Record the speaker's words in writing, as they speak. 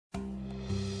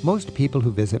Most people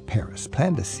who visit Paris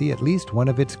plan to see at least one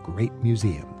of its great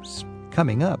museums.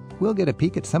 Coming up, we'll get a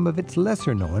peek at some of its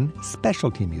lesser-known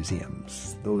specialty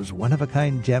museums, those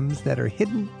one-of-a-kind gems that are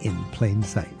hidden in plain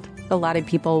sight. A lot of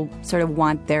people sort of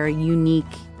want their unique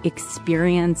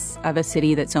experience of a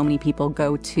city that so many people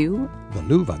go to. The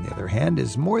Louvre, on the other hand,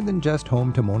 is more than just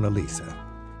home to Mona Lisa.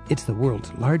 It's the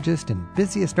world's largest and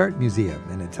busiest art museum,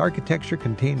 and its architecture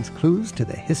contains clues to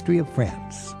the history of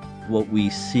France. What we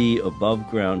see above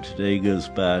ground today goes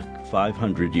back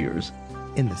 500 years.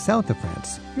 In the south of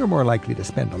France, you're more likely to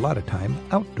spend a lot of time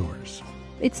outdoors.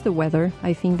 It's the weather,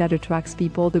 I think, that attracts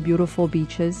people, the beautiful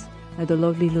beaches, the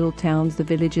lovely little towns, the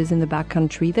villages in the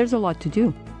backcountry. There's a lot to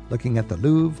do. Looking at the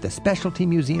Louvre, the specialty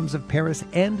museums of Paris,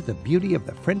 and the beauty of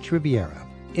the French Riviera.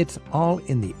 It's all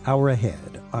in the hour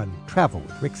ahead on Travel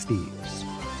with Rick Steves.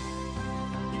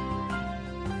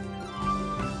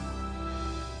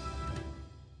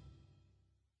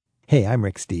 Hey, I'm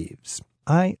Rick Steves.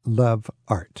 I love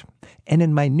art. And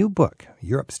in my new book,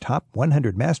 Europe's Top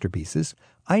 100 Masterpieces,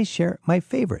 I share my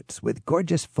favorites with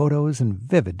gorgeous photos and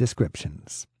vivid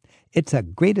descriptions. It's a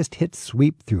greatest hits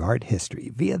sweep through art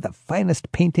history via the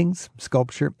finest paintings,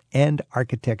 sculpture, and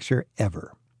architecture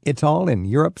ever. It's all in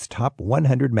Europe's Top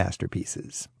 100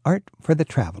 Masterpieces, Art for the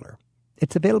Traveler.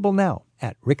 It's available now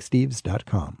at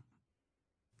ricksteves.com.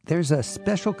 There's a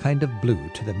special kind of blue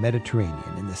to the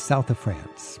Mediterranean in the south of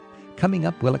France. Coming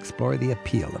up, we'll explore the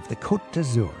appeal of the Côte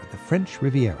d'Azur, the French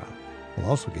Riviera.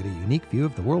 We'll also get a unique view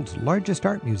of the world's largest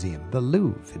art museum, the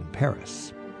Louvre in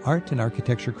Paris. Art and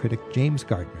architecture critic James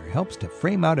Gardner helps to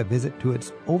frame out a visit to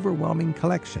its overwhelming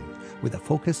collection with a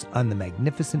focus on the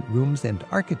magnificent rooms and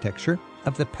architecture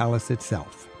of the palace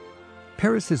itself.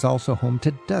 Paris is also home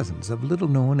to dozens of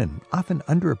little-known and often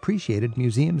underappreciated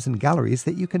museums and galleries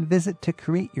that you can visit to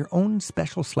create your own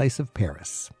special slice of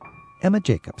Paris. Emma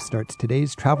Jacobs starts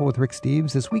today's Travel with Rick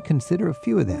Steves as we consider a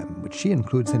few of them, which she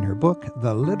includes in her book,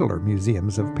 The Littler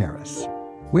Museums of Paris.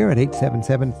 We're at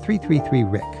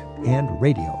 877-333-RICK and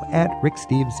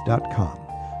radio@ricksteves.com.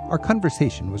 Our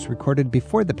conversation was recorded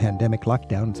before the pandemic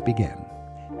lockdowns began.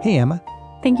 Hey, Emma.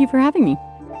 Thank you for having me.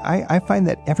 I find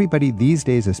that everybody these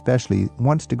days especially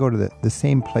wants to go to the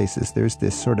same places. There's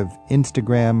this sort of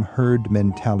Instagram herd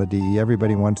mentality.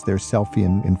 Everybody wants their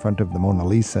selfie in front of the Mona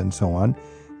Lisa and so on.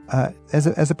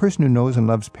 As a person who knows and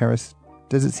loves Paris,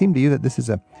 does it seem to you that this is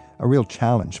a real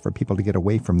challenge for people to get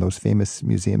away from those famous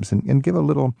museums and give a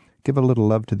little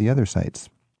love to the other sites?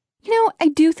 You know, I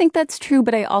do think that's true,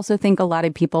 but I also think a lot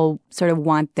of people sort of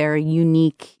want their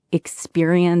unique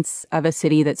experience of a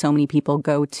city that so many people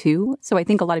go to. So I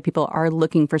think a lot of people are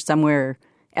looking for somewhere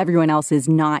everyone else is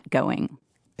not going.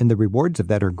 And the rewards of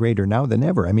that are greater now than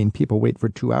ever. I mean, people wait for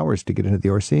 2 hours to get into the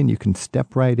Orsay, and you can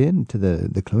step right into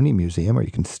the Cluny Museum, or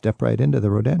you can step right into the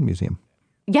Rodin Museum.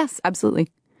 Yes, absolutely.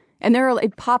 And there are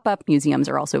pop-up museums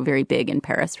are also very big in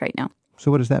Paris right now. So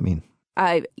what does that mean?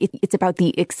 It's about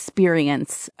the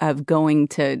experience of going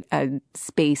to a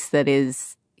space that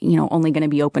is, only going to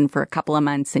be open for a couple of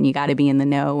months, and you got to be in the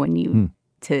know and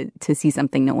to see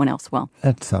something no one else will.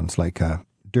 That sounds like a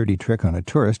dirty trick on a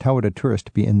tourist. How would a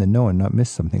tourist be in the know and not miss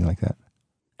something like that?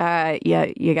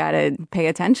 You got to pay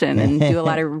attention and do a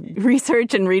lot of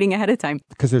research and reading ahead of time.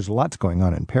 Because there's lots going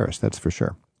on in Paris, that's for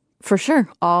sure. For sure,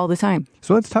 all the time.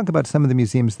 So let's talk about some of the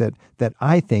museums that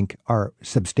I think are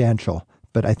substantial,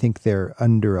 but I think they're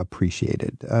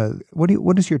underappreciated.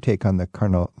 What is your take on the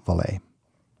Carnavalet?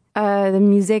 The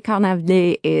Musée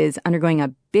Carnavalet is undergoing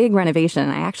a big renovation.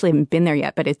 I actually haven't been there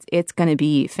yet, but it's going to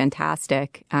be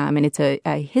fantastic. And it's a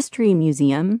history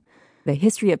museum, the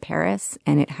history of Paris,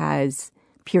 and it has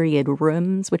period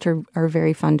rooms, which are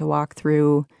very fun to walk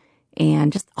through,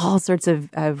 and just all sorts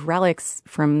of relics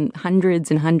from hundreds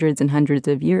and hundreds and hundreds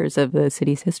of years of the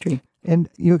city's history.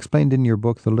 And you explained in your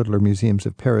book, The Littler Museums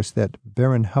of Paris, that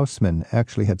Baron Haussmann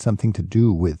actually had something to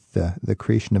do with the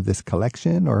creation of this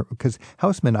collection, or because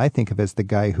Haussmann I think of as the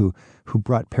guy who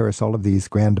brought Paris all of these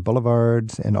grand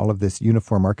boulevards and all of this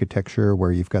uniform architecture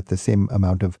where you've got the same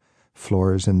amount of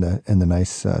floors and the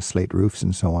nice slate roofs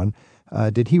and so on.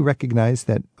 Did he recognize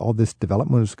that all this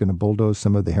development was going to bulldoze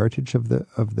some of the heritage of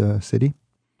the city?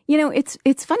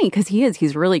 It's funny because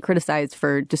he's really criticized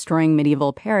for destroying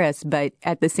medieval Paris, but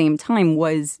at the same time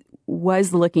was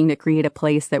looking to create a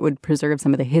place that would preserve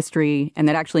some of the history and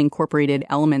that actually incorporated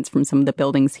elements from some of the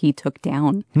buildings he took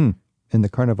down. And the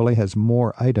Carnavalet has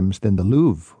more items than the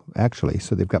Louvre, actually,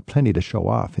 so they've got plenty to show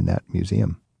off in that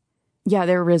museum. Yeah,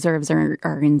 their reserves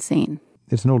are insane.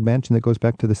 It's an old mansion that goes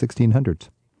back to the 1600s.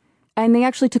 And they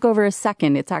actually took over a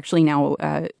second. It's actually now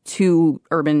 2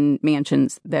 urban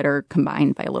mansions that are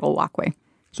combined by a little walkway.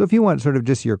 So if you want sort of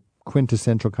just your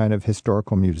quintessential kind of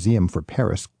historical museum for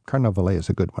Paris, Carnavalet is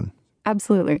a good one.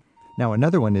 Absolutely. Now,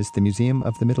 another one is the Museum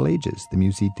of the Middle Ages, the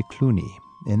Musée de Cluny.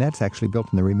 And that's actually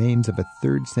built in the remains of a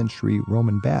 3rd century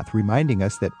Roman bath, reminding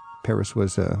us that Paris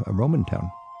was a Roman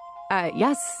town.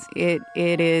 Yes, it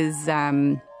is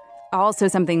also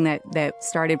something that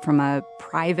started from a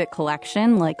private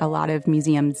collection, like a lot of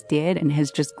museums did, and has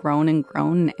just grown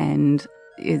and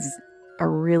is a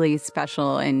really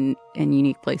special and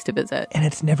unique place to visit. And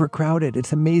it's never crowded.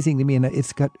 It's amazing to me, and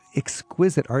it's got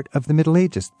exquisite art of the Middle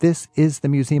Ages. This is the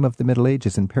Museum of the Middle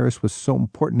Ages, and Paris was so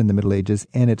important in the Middle Ages,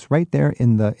 and it's right there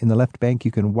in the left bank.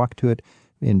 You can walk to it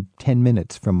in 10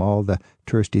 minutes from all the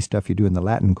touristy stuff you do in the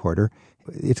Latin Quarter.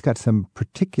 It's got some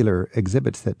particular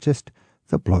exhibits that just,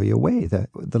 they'll blow you away.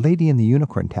 The Lady in the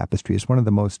Unicorn tapestry is one of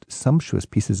the most sumptuous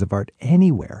pieces of art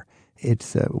anywhere.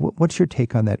 It's what's your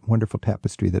take on that wonderful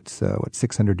tapestry that's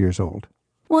 600 years old?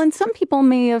 Well, and some people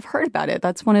may have heard about it.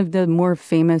 That's one of the more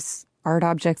famous art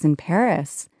objects in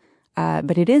Paris.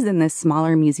 But it is in this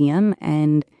smaller museum,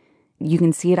 and you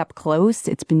can see it up close.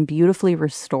 It's been beautifully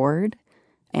restored.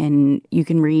 And you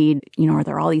can read,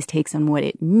 there are all these takes on what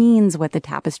it means, what the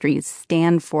tapestries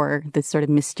stand for, this sort of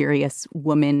mysterious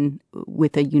woman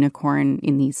with a unicorn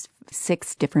in these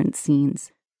 6 different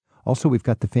scenes. Also, we've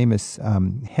got the famous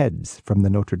heads from the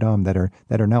Notre Dame that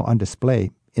are now on display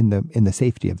in the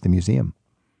safety of the museum.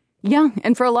 Yeah,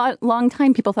 and for a long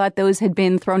time, people thought those had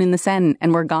been thrown in the Seine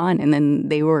and were gone, and then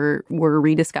they were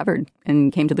rediscovered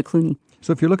and came to the Cluny.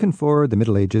 So if you're looking for the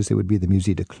Middle Ages, it would be the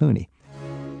Musée de Cluny.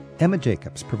 Emma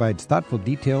Jacobs provides thoughtful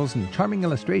details and charming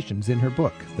illustrations in her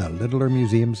book, The Littler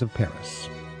Museums of Paris.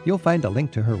 You'll find a link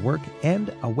to her work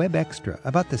and a web extra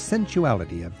about the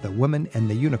sensuality of the woman and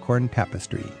the unicorn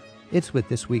tapestry. It's with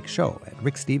this week's show at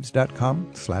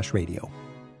ricksteves.com/radio.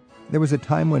 There was a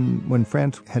time when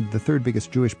France had the 3rd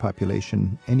biggest Jewish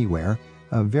population anywhere,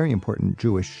 a very important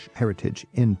Jewish heritage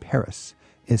in Paris,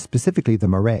 specifically the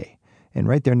Marais. And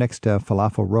right there next to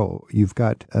Falafel Row, you've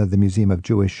got the Museum of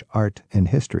Jewish Art and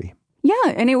History. Yeah,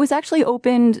 and it was actually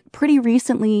opened pretty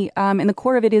recently. And the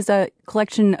core of it is a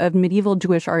collection of medieval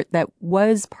Jewish art that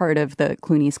was part of the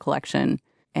Cluny's collection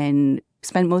and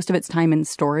spent most of its time in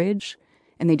storage.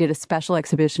 And they did a special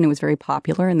exhibition. It was very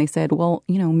popular. And they said, well,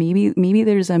 maybe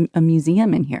there's a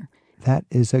museum in here. That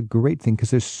is a great thing, because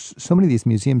there's so many of these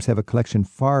museums have a collection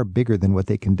far bigger than what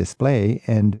they can display,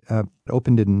 and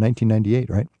opened in 1998,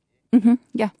 right? Mm-hmm,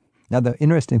 yeah. Now, the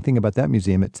interesting thing about that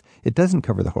museum, it doesn't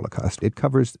cover the Holocaust. It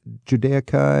covers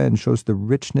Judaica and shows the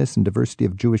richness and diversity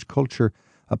of Jewish culture.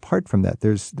 Apart from that,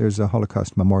 there's a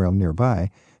Holocaust memorial nearby.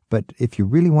 But if you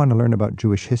really want to learn about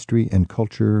Jewish history and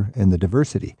culture and the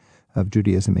diversity of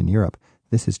Judaism in Europe,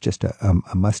 this is just a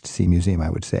must-see museum, I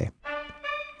would say.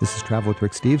 This is Travel with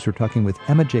Rick Steves. We're talking with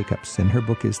Emma Jacobs, and her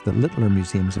book is The Littler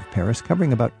Museums of Paris,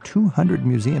 covering about 200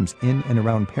 museums in and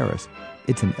around Paris.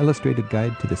 It's an illustrated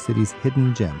guide to the city's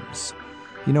hidden gems.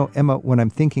 Emma, when I'm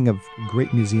thinking of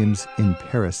great museums in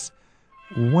Paris,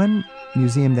 one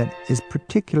museum that is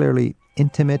particularly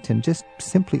intimate and just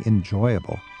simply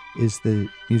enjoyable is the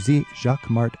Musée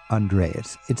Jacques-Martin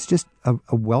André. It's just a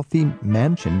wealthy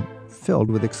mansion filled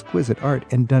with exquisite art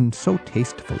and done so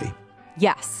tastefully.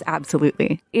 Yes,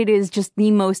 absolutely. It is just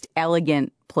the most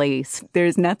elegant place.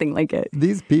 There's nothing like it.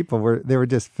 These people were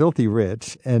just filthy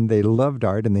rich, and they loved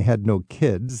art, and they had no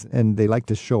kids, and they liked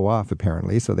to show off,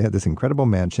 apparently. So they had this incredible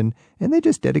mansion, and they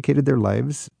just dedicated their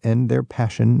lives and their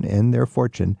passion and their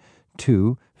fortune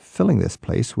to filling this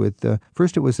place with,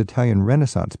 first it was Italian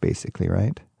Renaissance, basically,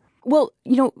 right? Well,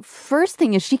 first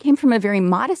thing is she came from a very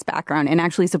modest background and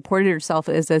actually supported herself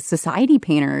as a society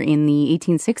painter in the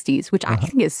 1860s, which I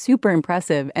think is super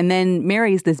impressive. And then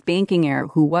marries this banking heir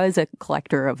who was a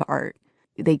collector of art.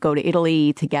 They go to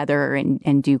Italy together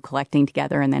and do collecting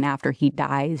together. And then after he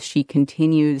dies, she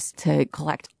continues to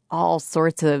collect all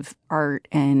sorts of art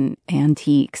and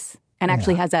antiques, and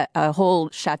actually has a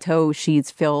whole chateau she's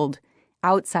filled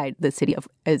outside the city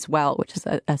as well, which is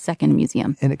a second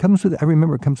museum. And I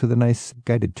remember it comes with a nice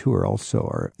guided tour also.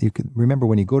 Or you can remember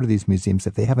when you go to these museums,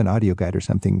 if they have an audio guide or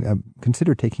something,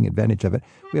 consider taking advantage of it.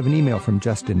 We have an email from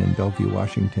Justin in Bellevue,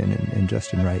 Washington, and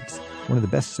Justin writes, one of the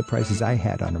best surprises I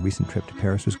had on a recent trip to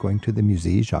Paris was going to the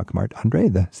Musée Jacques-Martin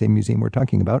André, the same museum we're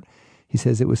talking about. He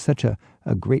says it was such a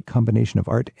great combination of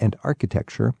art and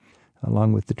architecture.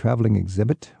 Along with the traveling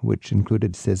exhibit, which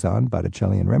included Cézanne,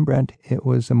 Botticelli, and Rembrandt, it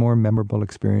was a more memorable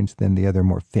experience than the other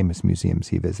more famous museums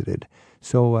he visited.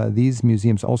 So these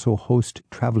museums also host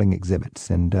traveling exhibits,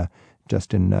 and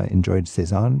Justin enjoyed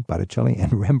Cézanne, Botticelli,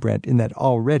 and Rembrandt in that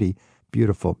already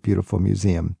beautiful, beautiful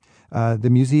museum. The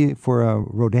Musée for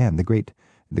Rodin, the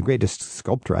greatest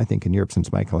sculptor, I think, in Europe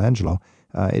since Michelangelo,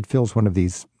 it fills one of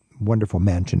these wonderful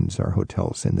mansions or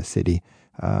hotels in the city.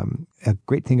 A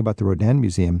great thing about the Rodin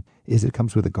Museum is it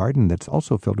comes with a garden that's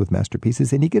also filled with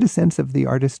masterpieces, and you get a sense of the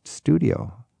artist's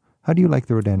studio. How do you like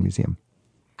the Rodin Museum?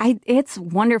 It's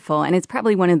wonderful, and it's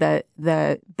probably one of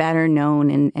the better known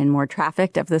and more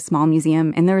trafficked of the small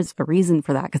museum. And there's a reason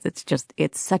for that, because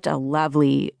it's such a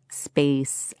lovely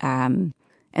space. And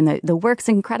the work's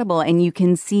incredible, and you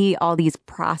can see all these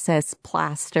process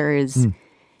plasters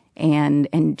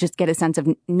and just get a sense of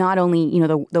not only,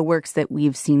 the works that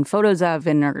we've seen photos of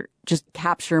and are just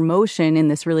capture motion in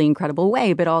this really incredible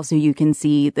way, but also you can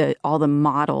see all the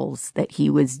models that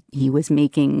he was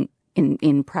making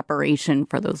in preparation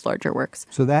for those larger works.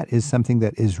 So that is something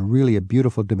that is really a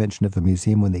beautiful dimension of the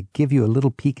museum, when they give you a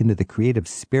little peek into the creative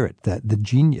spirit, the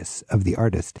genius of the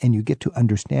artist, and you get to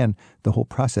understand the whole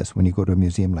process when you go to a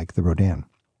museum like the Rodin.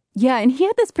 Yeah, and he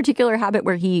had this particular habit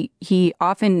where he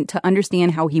often, to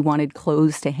understand how he wanted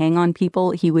clothes to hang on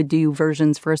people, he would do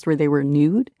versions first where they were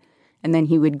nude, and then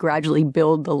he would gradually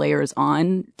build the layers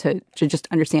on to just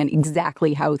understand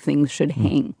exactly how things should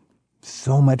hang.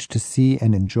 So much to see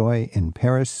and enjoy in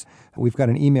Paris. We've got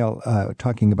an email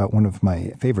talking about one of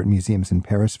my favorite museums in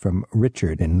Paris from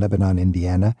Richard in Lebanon,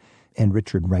 Indiana. And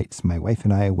Richard writes, my wife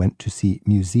and I went to see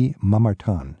Musée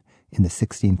Montmartre in the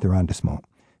 16th arrondissement.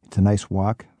 It's a nice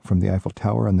walk from the Eiffel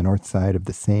Tower on the north side of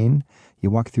the Seine.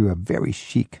 You walk through a very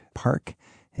chic park,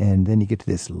 and then you get to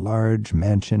this large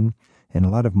mansion and a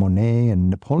lot of Monet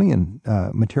and Napoleon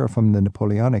material from the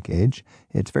Napoleonic age.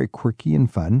 It's very quirky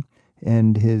and fun.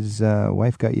 And his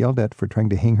wife got yelled at for trying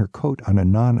to hang her coat on a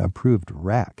non-approved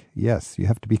rack. Yes, you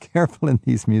have to be careful in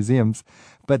these museums.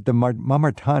 But the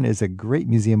Montmartre is a great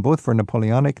museum, both for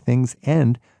Napoleonic things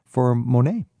and for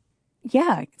Monet.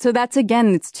 Yeah. So that's,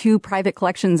 again, it's two private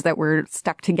collections that were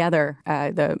stuck together.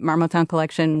 The Marmottan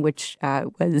collection, which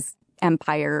was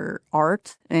Empire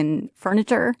art and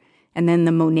furniture, and then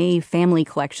the Monet family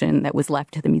collection that was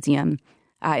left to the museum.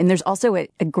 And there's also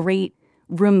a great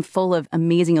room full of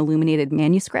amazing illuminated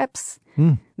manuscripts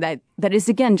that is,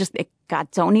 again, just, it got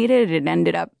donated. It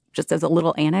ended up just as a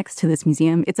little annex to this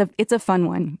museum. It's a fun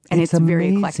one, and it's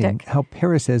very eclectic. How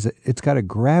Paris it's got a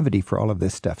gravity for all of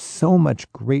this stuff. So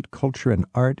much great culture and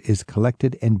art is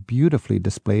collected and beautifully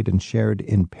displayed and shared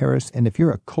in Paris. And if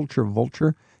you're a culture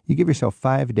vulture, you give yourself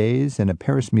 5 days and a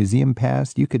Paris museum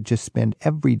pass, you could just spend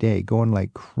every day going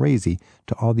like crazy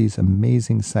to all these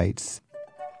amazing sites.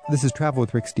 This is Travel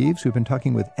with Rick Steves. We've been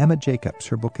talking with Emma Jacobs.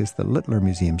 Her book is The Littler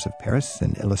Museums of Paris,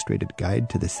 an illustrated guide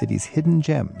to the city's hidden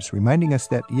gems, reminding us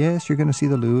that, yes, you're going to see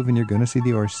the Louvre and you're going to see the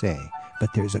Orsay,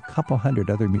 but there's a couple hundred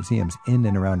other museums in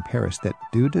and around Paris that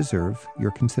do deserve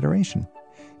your consideration.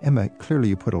 Emma, clearly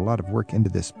you put a lot of work into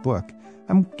this book.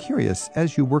 I'm curious,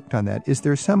 as you worked on that, is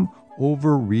there some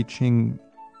overreaching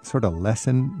sort of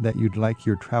lesson that you'd like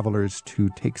your travelers to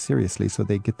take seriously so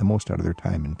they get the most out of their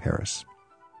time in Paris?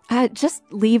 Just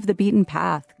leave the beaten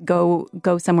path. Go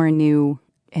somewhere new,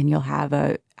 and you'll have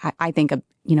I think a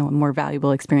more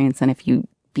valuable experience than if you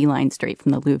beeline straight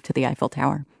from the Louvre to the Eiffel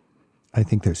Tower. I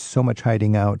think there's so much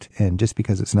hiding out, and just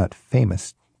because it's not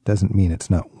famous doesn't mean it's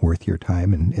not worth your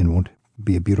time and won't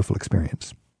be a beautiful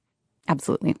experience.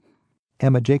 Absolutely.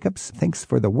 Emma Jacobs, thanks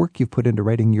for the work you've put into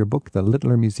writing your book, The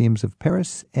Littler Museums of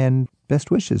Paris, and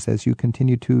best wishes as you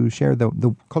continue to share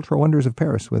the cultural wonders of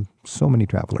Paris with so many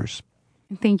travelers.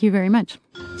 Thank you very much.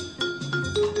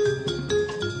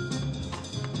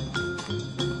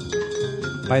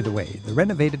 By the way, the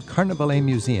renovated Carnavalet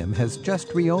Museum has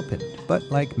just reopened, but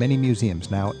like many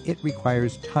museums now, it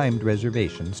requires timed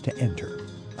reservations to enter.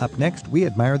 Up next, we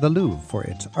admire the Louvre for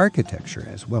its architecture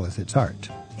as well as its art.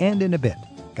 And in a bit,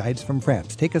 guides from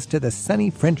France take us to the sunny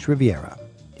French Riviera.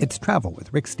 It's Travel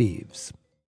with Rick Steves.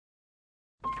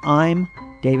 I'm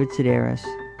David Sedaris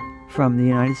from the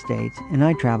United States, and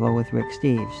I travel with Rick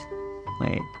Steves.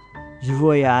 Wait. Je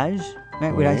voyage.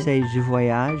 Right? Would I say je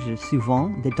voyage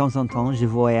souvent? De temps en temps, je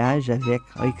voyage avec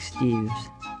Rick Steves.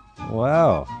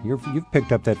 Wow, you've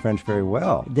picked up that French very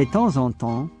well. De temps en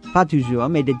temps, pas toujours,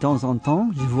 mais de temps en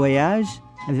temps, je voyage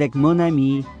avec mon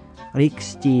ami Rick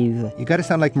Steves. You got to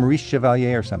sound like Maurice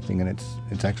Chevalier or something, and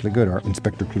it's actually good, or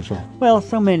Inspector Clouseau. Well,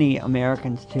 so many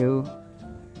Americans too.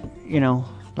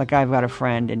 Like I've got a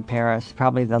friend in Paris,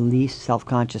 probably the least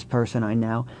self-conscious person I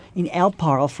know. Elle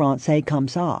parle français comme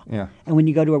ça. Yeah. And when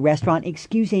you go to a restaurant,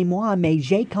 excusez-moi, mais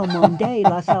j'ai commandé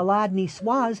la salade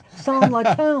niçoise sans le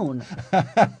thon.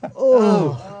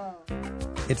 Oh.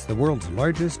 It's the world's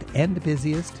largest and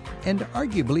busiest, and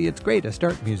arguably its greatest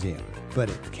art museum, but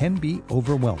it can be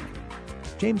overwhelming.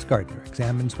 James Gardner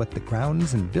examines what the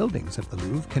grounds and buildings of the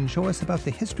Louvre can show us about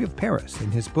the history of Paris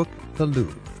in his book, The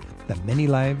Louvre, The Many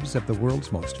Lives of the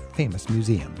World's Most Famous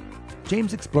Museum.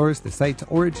 James explores the site's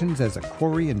origins as a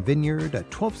quarry and vineyard, a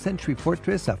 12th century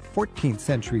fortress, a 14th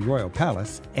century royal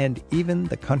palace, and even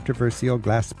the controversial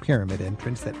glass pyramid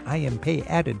entrance that I.M. Pei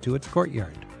added to its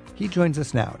courtyard. He joins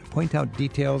us now to point out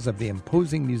details of the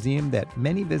imposing museum that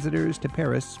many visitors to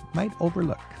Paris might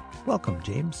overlook. Welcome,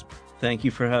 James. Thank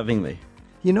you for having me.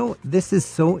 You know, this is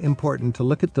so important to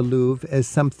look at the Louvre as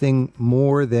something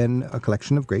more than a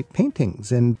collection of great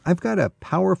paintings. And I've got a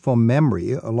powerful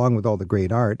memory, along with all the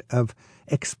great art, of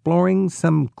exploring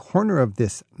some corner of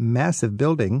this massive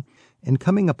building and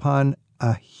coming upon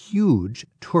a huge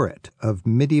turret of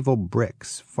medieval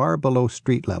bricks far below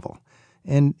street level.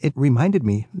 And it reminded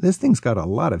me, this thing's got a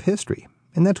lot of history.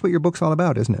 And that's what your book's all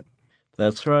about, isn't it?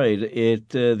 That's right.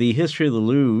 The history of the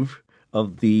Louvre,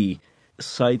 of the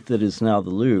site that is now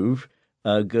the Louvre,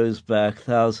 goes back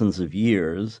thousands of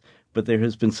years, but there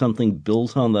has been something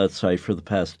built on that site for the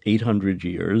past 800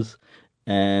 years.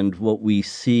 And what we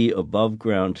see above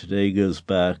ground today goes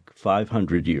back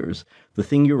 500 years. The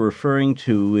thing you're referring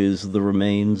to is the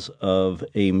remains of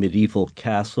a medieval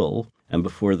castle, and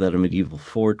before that a medieval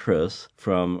fortress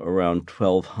from around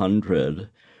 1200,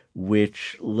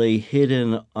 which lay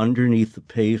hidden underneath the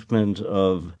pavement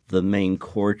of the main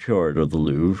courtyard of the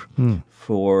Louvre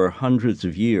for hundreds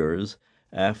of years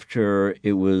after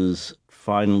it was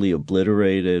finally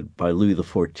obliterated by Louis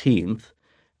XIV.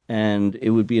 And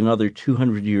it would be another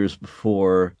 200 years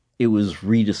before it was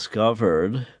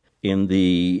rediscovered in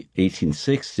the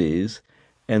 1860s.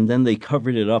 And then they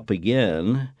covered it up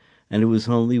again. And it was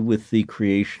only with the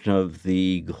creation of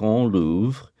the Grand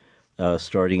Louvre,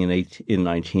 starting in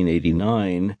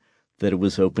 1989, that it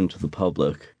was open to the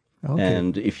public. Okay.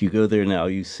 And if you go there now,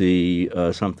 you see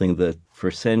something that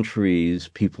for centuries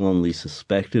people only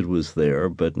suspected was there,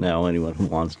 but now anyone who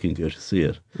wants can go to see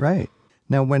it. Right.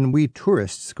 Now, when we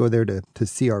tourists go there to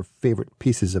see our favorite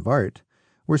pieces of art,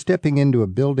 we're stepping into a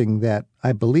building that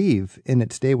I believe in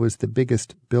its day was the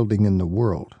biggest building in the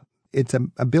world. It's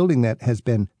a building that has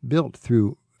been built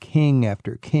through king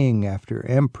after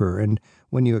emperor. And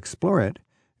when you explore it,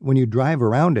 when you drive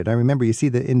around it, I remember you see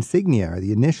the insignia, or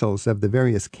the initials of the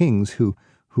various kings who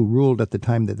ruled at the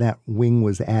time that wing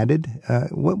was added.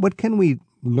 What can we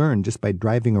learn just by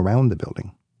driving around the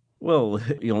building? Well,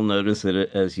 you'll notice that,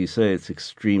 as you say, it's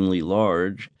extremely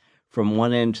large. From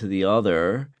one end to the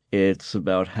other, it's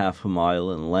about half a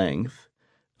mile in length.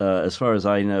 As far as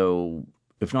I know,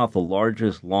 if not the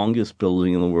largest, longest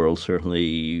building in the world,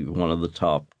 certainly one of the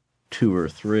top 2 or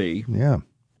 3. Yeah.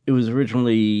 It was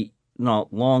originally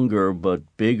not longer, but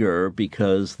bigger,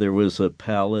 because there was a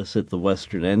palace at the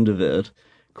western end of it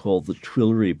called the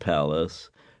Tuileries Palace,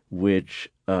 which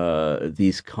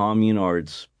these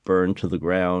communards burned to the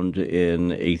ground in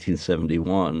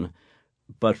 1871.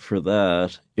 But for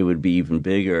that, it would be even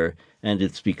bigger. And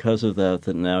it's because of that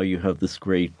that now you have this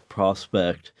great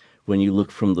prospect. When you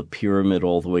look from the pyramid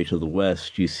all the way to the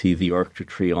west, you see the Arc de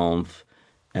Triomphe,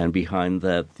 and behind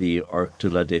that, the Arc de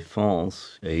la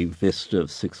Défense, a vista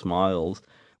of 6 miles.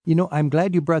 You know, I'm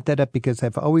glad you brought that up because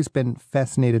I've always been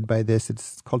fascinated by this.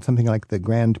 It's called something like the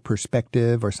Grand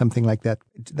Perspective or something like that.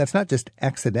 That's not just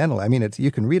accidental. I mean,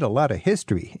 you can read a lot of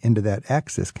history into that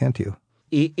axis, can't you?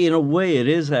 In a way, it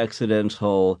is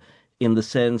accidental in the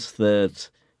sense that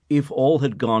if all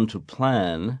had gone to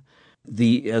plan,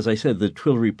 as I said, the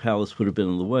Tuileries Palace would have been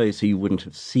in the way, so you wouldn't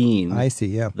have seen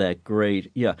that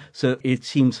great. Yeah. So it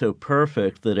seems so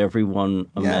perfect that everyone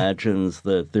imagines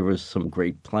that there was some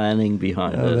great planning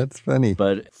behind it. That's funny.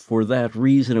 But for that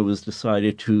reason, it was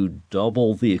decided to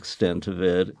double the extent of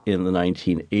it in the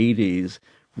 1980s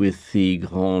with the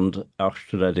Grand Arc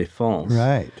de la Défense.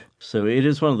 Right. So it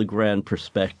is one of the grand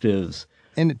perspectives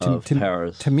of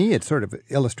Paris. To me, it sort of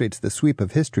illustrates the sweep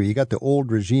of history. You got the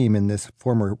old regime in this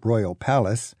former royal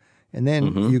palace, and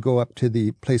then you go up to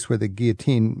the place where the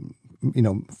guillotine,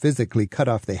 physically cut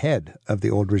off the head of the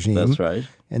old regime. That's right.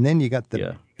 And then you got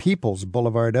the People's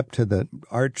Boulevard up to the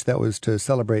arch that was to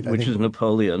celebrate, which is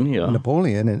Napoleon,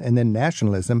 Napoleon, and then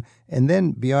nationalism. And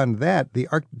then beyond that, the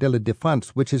Arc de la Défense,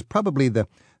 which is probably the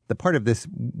part of this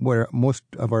where most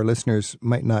of our listeners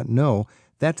might not know.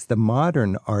 That's the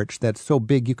modern arch that's so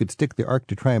big you could stick the Arc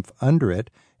de Triomphe under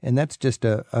it, and that's just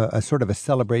a sort of a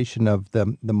celebration of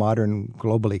the modern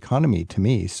global economy to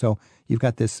me. So you've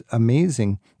got this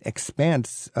amazing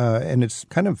expanse, and it's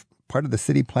kind of part of the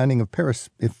city planning of Paris,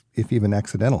 if even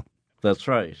accidental. That's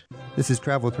right. This is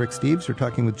Travel with Rick Steves. We're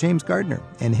talking with James Gardner,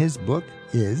 and his book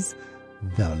is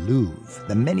The Louvre,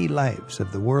 The Many Lives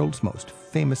of the World's Most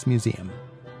Famous Museum.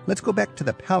 Let's go back to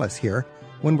the palace here.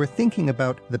 When we're thinking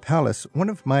about the palace, one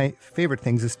of my favorite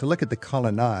things is to look at the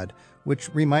colonnade,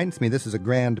 which reminds me this is a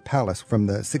grand palace from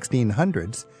the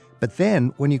 1600s, But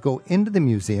then when you go into the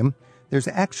museum, there's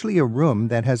actually a room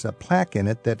that has a plaque in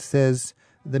it that says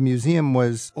the museum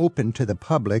was open to the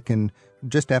public and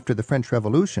just after the French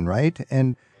Revolution, right?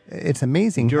 And it's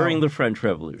amazing. During the French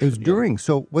Revolution. It was during.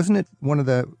 So wasn't it one of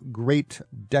the great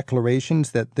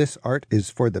declarations that this art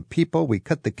is for the people? We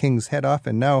cut the king's head off,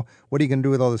 and now what are you going to do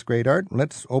with all this great art?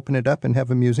 Let's open it up and have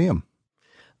a museum.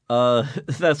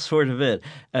 That's sort of it.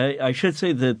 I should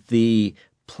say that the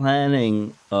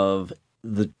planning of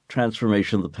the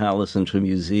transformation of the palace into a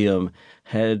museum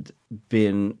had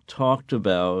been talked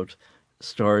about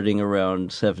starting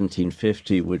around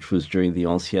 1750, which was during the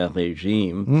Ancien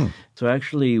Régime. So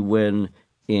actually, when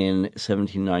in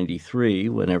 1793,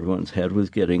 when everyone's head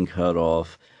was getting cut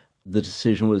off, the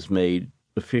decision was made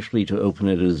officially to open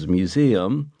it as a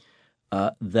museum.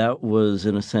 That was,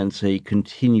 in a sense, a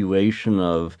continuation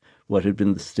of what had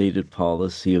been the stated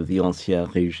policy of the Ancien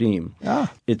Régime.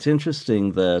 It's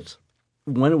interesting that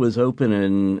when it was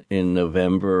open in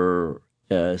November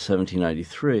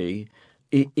 1793,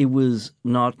 it was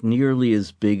not nearly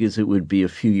as big as it would be a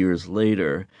few years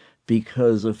later,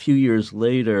 because a few years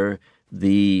later,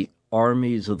 the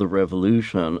armies of the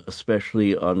revolution,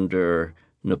 especially under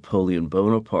Napoleon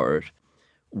Bonaparte,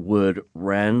 would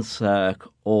ransack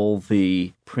all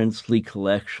the princely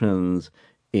collections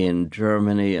in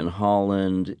Germany, in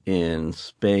Holland, in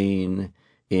Spain,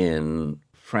 in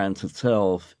France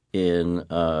itself, in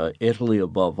Italy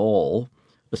above all,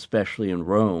 especially in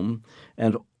Rome,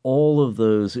 and all of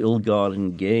those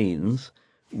ill-gotten gains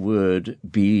would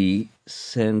be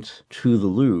sent to the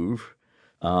Louvre.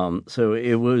 So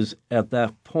it was at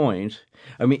that point,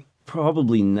 I mean,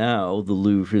 probably now the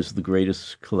Louvre is the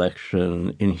greatest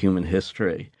collection in human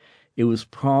history. It was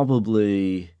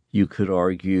probably, you could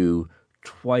argue,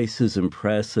 twice as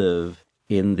impressive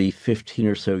in the 15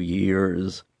 or so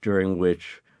years during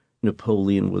which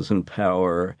Napoleon was in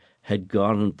power, had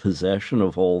gotten possession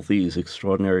of all these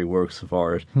extraordinary works of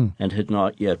art and had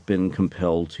not yet been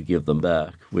compelled to give them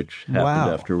back, which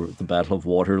happened after the Battle of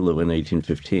Waterloo in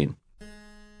 1815.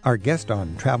 Our guest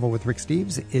on Travel with Rick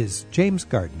Steves is James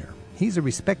Gardner. He's a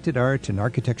respected art and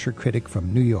architecture critic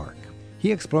from New York.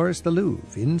 He explores the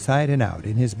Louvre inside and out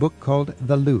in his book called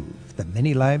The Louvre, The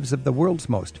Many Lives of the World's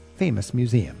Most Famous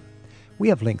Museum. We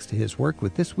have links to his work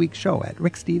with this week's show at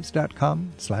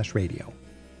ricksteves.com/radio.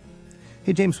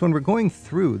 Hey, James, when we're going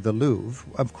through the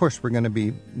Louvre, of course, we're going to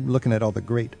be looking at all the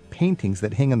great paintings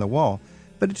that hang on the wall,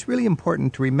 but it's really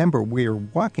important to remember we're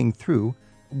walking through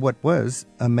what was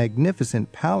a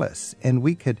magnificent palace, and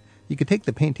you could take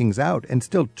the paintings out and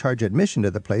still charge admission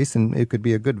to the place, and it could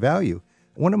be a good value.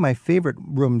 One of my favorite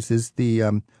rooms is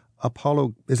the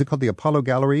Apollo, is it called the Apollo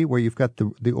Gallery, where you've got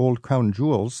the old crown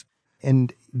jewels,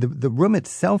 and the room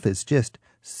itself is just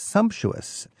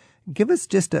sumptuous. Give us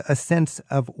just a sense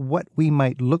of what we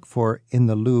might look for in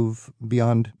the Louvre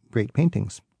beyond great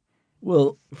paintings.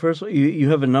 Well, first of all, you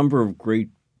have a number of great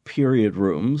period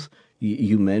rooms.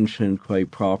 You mentioned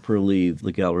quite properly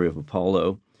the Gallery of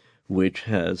Apollo, which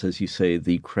has, as you say,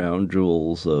 the crown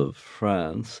jewels of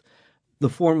France. The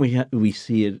form we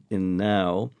see it in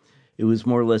now, it was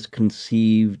more or less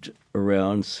conceived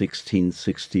around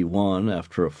 1661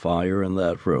 after a fire in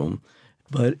that room,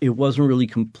 but it wasn't really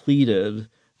completed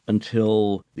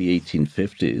until the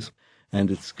 1850s. And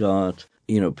it's got,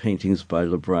 paintings by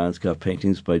Lebrun, it's got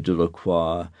paintings by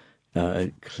Delacroix,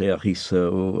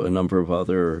 Clérisseau, a number of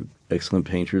other excellent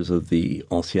painters of the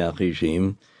Ancien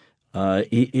Régime.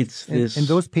 And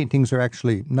those paintings are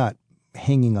actually not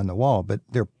hanging on the wall, but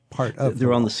they're part of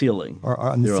They're on the ceiling. Or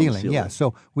on the ceiling, yeah.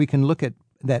 So we can look at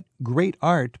that great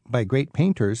art by great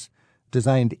painters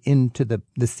designed into the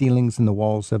ceilings and the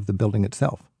walls of the building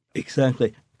itself.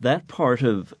 Exactly. That part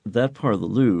of the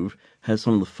Louvre has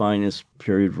some of the finest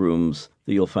period rooms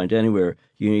that you'll find anywhere.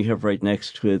 You have right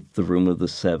next to it the Room of the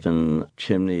Seven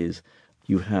Chimneys.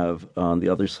 You have on the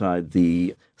other side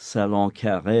the Salon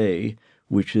Carré,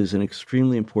 which is an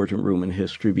extremely important room in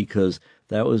history because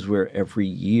that was where every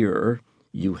year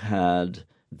you had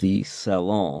the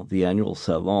salon, the annual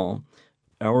salon.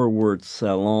 Our word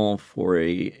salon for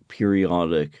a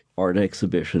periodic art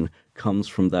exhibition comes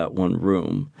from that one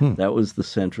room. That was the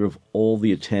center of all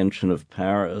the attention of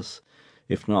Paris,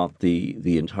 if not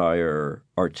the entire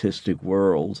artistic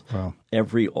world,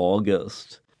 every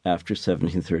August after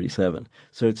 1737.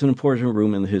 So it's an important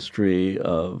room in the history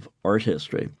of art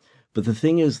history. But the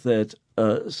thing is that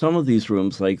some of these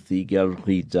rooms, like the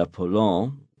Galerie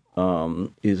d'Apollon,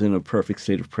 is in a perfect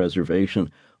state of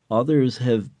preservation. Others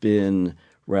have been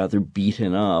rather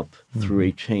beaten up through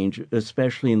a change,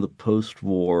 especially in the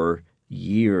post-war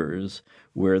years,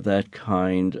 where that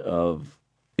kind of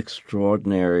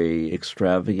extraordinary,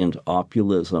 extravagant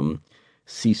populism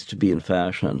ceased to be in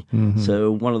fashion.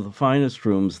 So one of the finest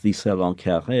rooms, the Salon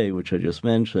Carré, which I just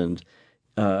mentioned,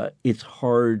 it's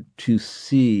hard to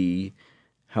see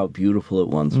how beautiful it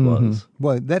once was.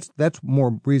 Well, that's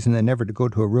more reason than ever to go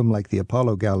to a room like the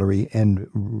Apollo Gallery and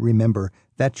remember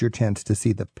that's your chance to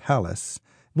see the palace.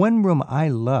 One room I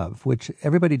love, which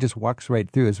everybody just walks right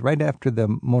through, is right after the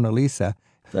Mona Lisa.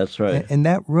 That's right. In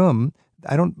that room,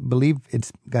 I don't believe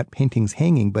it's got paintings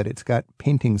hanging, but it's got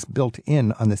paintings built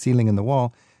in on the ceiling and the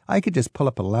wall. I could just pull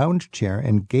up a lounge chair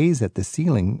and gaze at the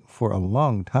ceiling for a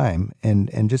long time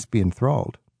and just be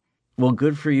enthralled. Well,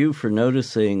 good for you for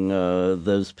noticing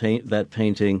that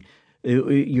painting.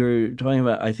 You're talking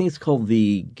about, I think it's called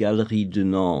the Galerie de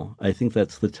Nantes. I think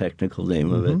that's the technical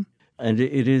name of it. And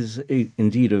it is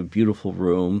indeed a beautiful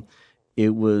room.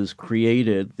 It was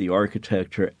created, the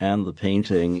architecture and the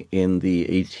painting, in the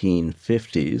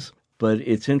 1850s. But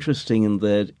it's interesting in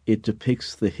that it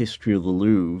depicts the history of the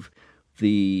Louvre,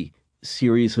 the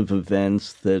series of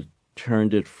events that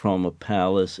turned it from a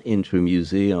palace into a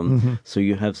museum. So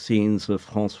you have scenes of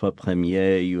François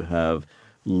Premier, you have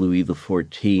Louis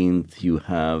XIV, you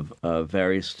have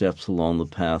various steps along the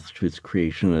path to its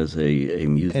creation as a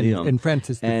museum. And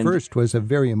Francis I was a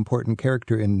very important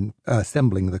character in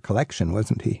assembling the collection,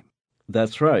 wasn't he?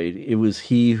 That's right. It was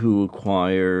he who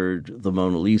acquired the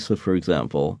Mona Lisa, for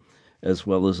example, as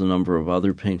well as a number of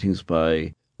other paintings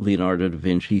by Leonardo da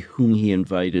Vinci, whom he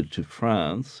invited to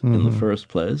France in the first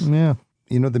place. Yeah.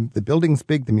 You know, the building's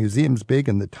big, the museum's big,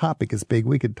 and the topic is big.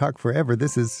 We could talk forever.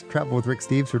 This is Travel with Rick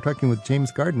Steves. We're talking with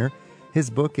James Gardner. His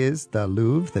book is The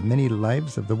Louvre, The Many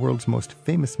Lives of the World's Most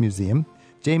Famous Museum.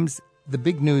 James, the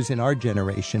big news in our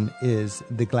generation is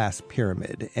the glass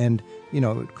pyramid. And, you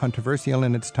know, controversial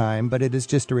in its time, but it is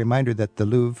just a reminder that the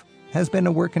Louvre has been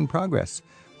a work in progress.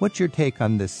 What's your take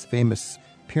on this famous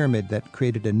pyramid that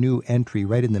created a new entry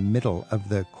right in the middle of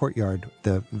the courtyard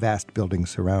the vast building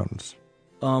surrounds?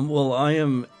 Well, I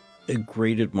am a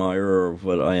great admirer of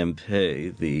what I.M. Pei,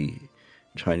 the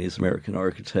Chinese-American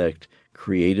architect,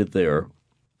 created there.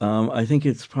 I think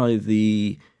it's probably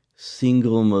the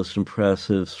single most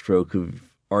impressive stroke of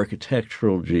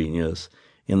architectural genius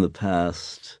in the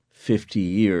past 50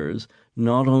 years,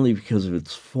 not only because of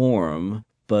its form,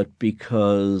 but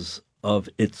because of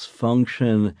its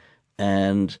function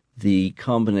and the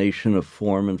combination of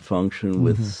form and function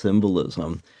with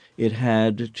symbolism. It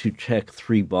had to check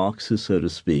three boxes, so to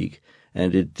speak,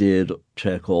 and it did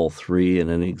check all three in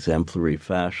an exemplary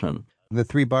fashion. The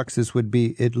three boxes would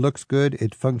be, it looks good,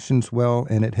 it functions well,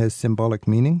 and it has symbolic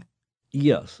meaning?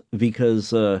 Yes,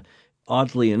 because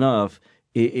oddly enough,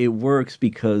 it works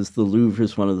because the Louvre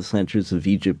is one of the centers of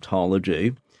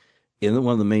Egyptology. In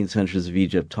one of the main centers of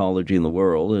Egyptology in the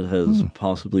world. It has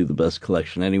possibly the best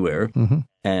collection anywhere,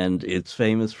 and it's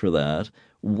famous for that.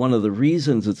 One of the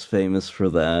reasons it's famous for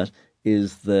that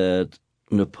is that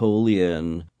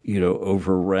Napoleon,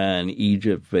 overran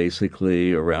Egypt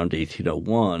basically around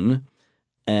 1801,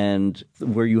 and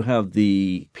where you have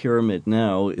the pyramid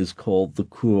now is called the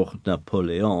Cour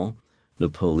Napoléon,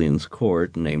 Napoleon's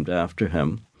court, named after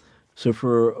him. So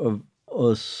for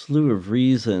a slew of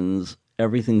reasons,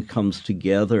 everything comes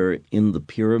together in the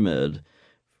pyramid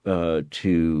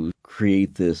to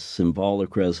create this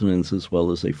symbolic resonance as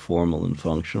well as a formal and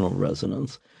functional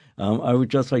resonance. I would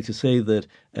just like to say that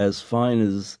as fine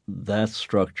as that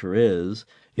structure is,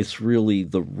 it's really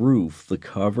the roof, the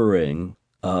covering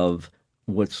of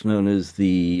what's known as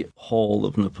the Hall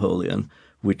of Napoleon,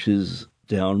 which is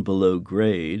down below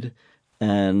grade.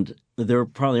 And there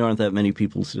probably aren't that many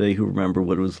people today who remember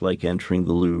what it was like entering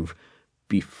the Louvre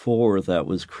before that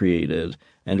was created.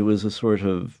 And it was a sort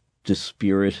of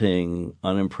dispiriting,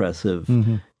 unimpressive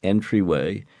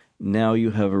entryway. Now you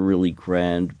have a really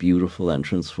grand, beautiful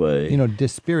entranceway.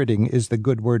 Dispiriting is the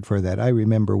good word for that. I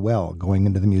remember well going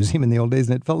into the museum in the old days,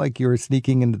 and it felt like you were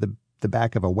sneaking into the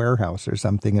back of a warehouse or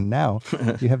something. And now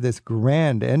you have this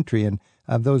grand entry, and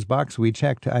of those boxes we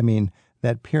checked,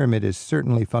 that pyramid is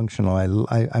certainly functional.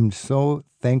 I'm so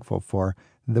thankful for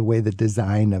the way the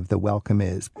design of the welcome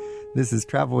is. This is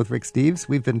Travel with Rick Steves.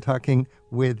 We've been talking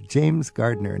with James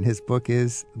Gardner, and his book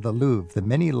is The Louvre, The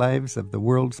Many Lives of the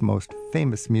World's Most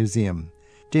Famous Museum.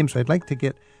 James, I'd like to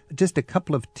get just a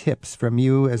couple of tips from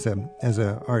you as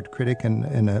a art critic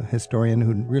and a historian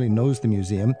who really knows the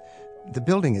museum. The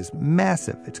building is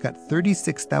massive. It's got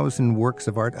 36,000 works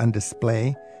of art on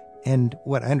display, and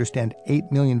what I understand,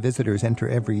 8 million visitors enter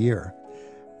every year.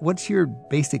 What's your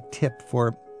basic tip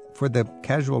for the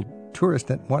casual tourist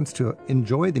that wants to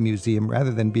enjoy the museum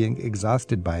rather than being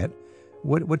exhausted by it?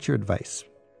 What's your advice?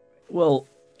 Well,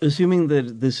 Assuming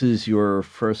that this is your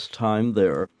first time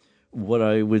there, what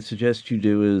I would suggest you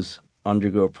do is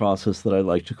undergo a process that I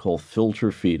like to call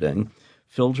filter feeding.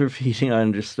 Filter feeding, I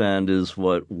understand, is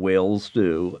what whales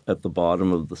do at the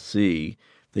bottom of the sea.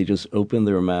 They just open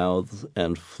their mouths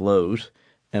and float,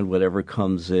 and whatever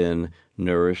comes in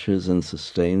nourishes and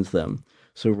sustains them.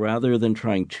 So rather than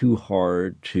trying too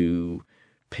hard to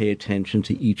pay attention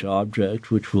to each object,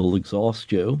 which will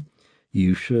exhaust you,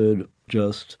 you should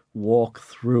just walk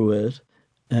through it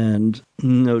and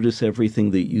notice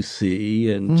everything that you see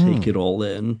and take it all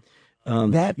in.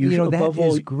 That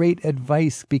is great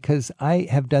advice, because I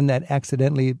have done that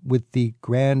accidentally with the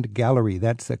Grand Gallery.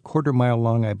 That's a 1/4 mile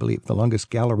long, I believe, the longest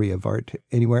gallery of art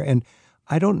anywhere. And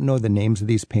I don't know the names of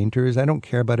these painters. I don't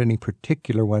care about any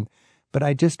particular one, but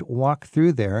I just walk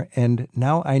through there, and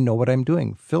now I know what I'm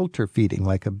doing, filter feeding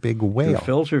like a big whale. You're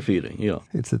filter feeding, yeah.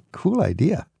 It's a cool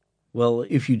idea. Well,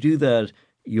 if you do that,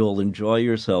 you'll enjoy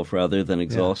yourself rather than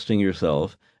exhausting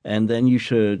yourself. And then you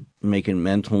should make a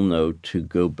mental note to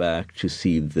go back to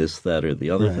see this, that, or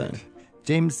the other thing.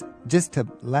 James, just a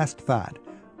last thought.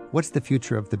 What's the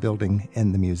future of the building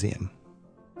and the museum?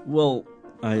 Well,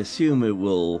 I assume it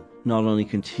will not only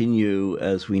continue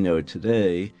as we know it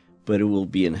today, but it will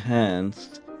be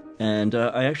enhanced. And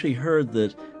I actually heard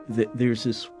that there's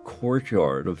this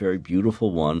courtyard, a very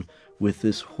beautiful one, with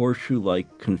this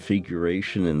horseshoe-like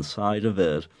configuration inside of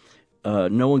it.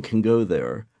 No one can go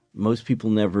there. Most people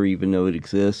never even know it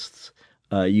exists.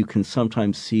 You can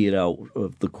sometimes see it out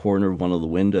of the corner of one of the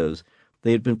windows.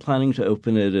 They had been planning to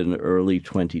open it in early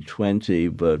 2020,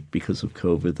 but because of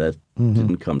COVID, that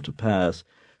didn't come to pass.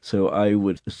 So I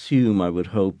would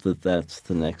hope that that's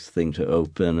the next thing to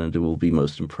open, and it will be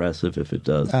most impressive if it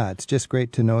does. It's just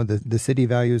great to know that the city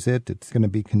values it. It's going to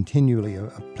be continually a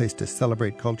place to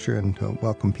celebrate culture and to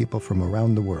welcome people from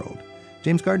around the world.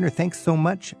 James Gardner, thanks so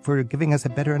much for giving us a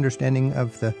better understanding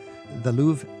of the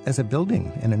Louvre as a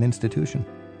building and an institution.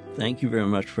 Thank you very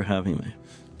much for having me.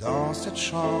 Dans cette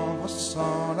chambre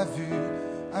sans la vue,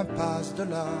 impasse de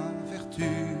la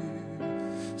vertu.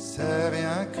 C'est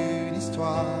rien qu'une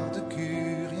histoire de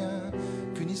cul, rien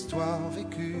qu'une histoire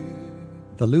vécue.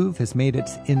 The Louvre has made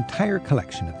its entire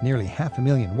collection of nearly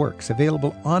 500,000 works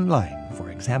available online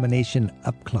for examination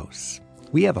up close.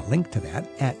 We have a link to that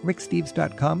at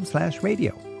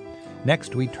ricksteves.com/radio.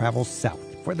 Next, we travel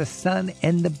south for the sun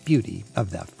and the beauty of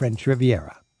the French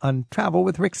Riviera on Travel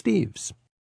with Rick Steves.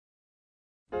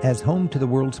 As home to the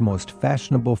world's most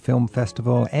fashionable film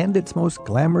festival and its most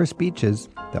glamorous beaches,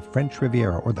 the French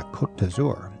Riviera, or the Côte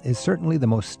d'Azur, is certainly the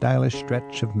most stylish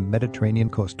stretch of Mediterranean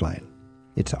coastline.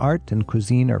 Its art and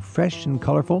cuisine are fresh and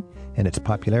colorful, and its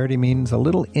popularity means a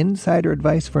little insider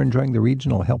advice for enjoying the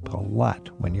region will help a lot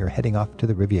when you're heading off to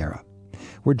the Riviera.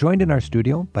 We're joined in our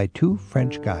studio by two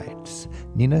French guides,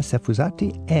 Nina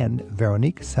Sefuzati and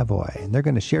Veronique Savoy, and they're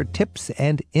going to share tips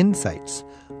and insights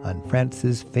on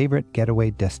France's favorite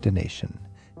getaway destination.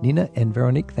 Nina and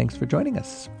Veronique, thanks for joining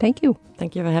us. Thank you.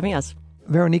 Thank you for having us.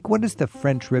 Veronique, what does the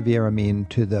French Riviera mean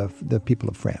to the people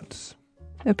of France?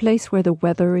 A place where the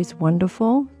weather is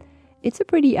wonderful. It's a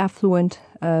pretty affluent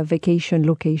vacation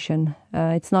location.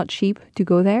 It's not cheap to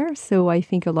go there, so I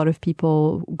think a lot of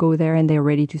people go there and they're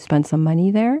ready to spend some money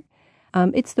there.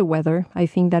 It's the weather, I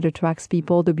think, that attracts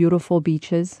people, the beautiful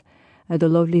beaches, the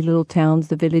lovely little towns,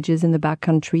 the villages in the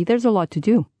backcountry. There's a lot to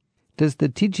do. Does the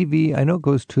TGV, I know it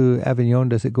goes to Avignon,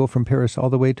 does it go from Paris all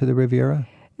the way to the Riviera?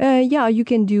 Yeah, you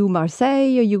can do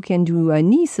Marseille, you can do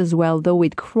Nice as well, though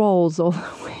it crawls all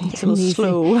the way It's to a little Nice.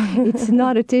 slow. It's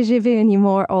not a TGV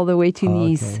anymore all the way to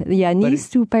Nice. Okay. Yeah, Nice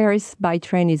to Paris by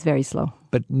train is very slow.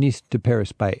 But Nice to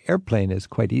Paris by airplane is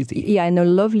quite easy. Yeah, and a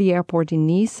lovely airport in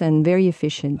Nice and very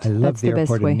efficient. I love That's the the best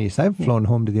airport way. in Nice. I've flown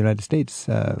home to the United States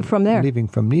From there. Leaving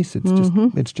from Nice,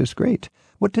 it's just great.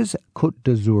 What does Côte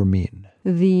d'Azur mean?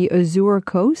 The Azure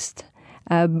coast,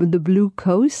 the blue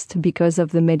coast, because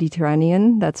of the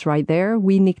Mediterranean. That's right there.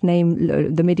 We nickname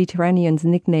the Mediterranean's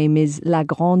nickname is La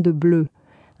Grande Bleue.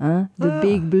 The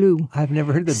big blue. I've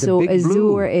never heard of the So big Azure,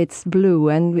 blue. it's blue,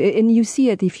 and you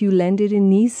see it if you landed in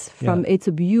Nice. It's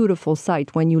a beautiful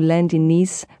sight when you land in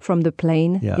Nice from the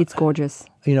plane. Yeah. It's gorgeous.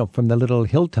 You know, from the little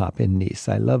hilltop in Nice,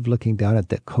 I love looking down at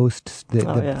the coast.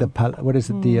 What is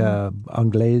it? The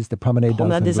Anglaise, the Promenade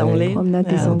Promenade des Anglais. Promenade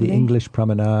des The Anglais. English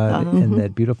promenade, and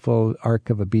that beautiful arc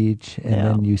of a beach, and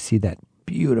then you see that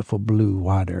beautiful blue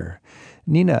water.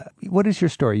 Nina, what is your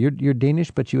story? You're Danish,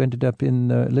 but you ended up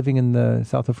living in the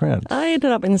south of France. I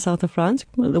ended up in the south of France,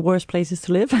 one of the worst places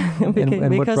to live.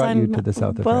 And what brought you to the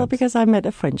south of France? Well, because I met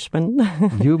a Frenchman.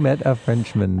 You met a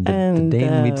Frenchman. The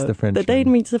Dane meets the Frenchman. The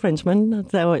Dane meets the Frenchman.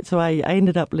 So I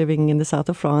ended up living in the south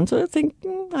of France. So I think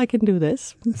I can do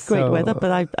this. Great So- weather,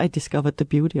 but I discovered the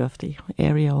beauty of the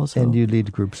area also. And you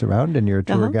lead groups around, and you're a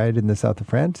tour guide in the south of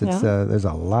France. It's there's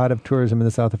a lot of tourism in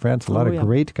the south of France, a lot of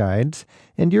great guides.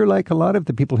 And you're like a lot of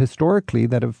the people historically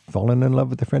that have fallen in love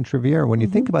with the French Riviera. When you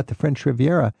think about the French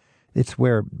Riviera, it's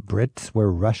where Brits, where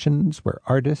Russians, where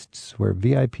artists, where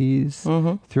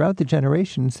VIPs throughout the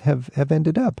generations have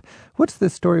ended up. What's the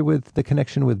story with the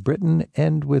connection with Britain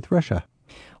and with Russia?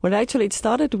 Well, actually, it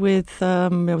started with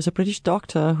there was a British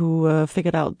doctor who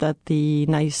figured out that the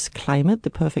nice climate, the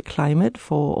perfect climate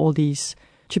for all these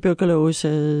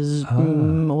tuberculosis,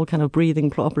 all kind of breathing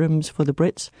problems for the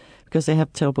Brits, because they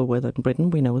have terrible weather in Britain.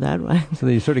 We know that, right? So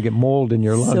you sort of get mold in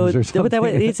your lungs or something.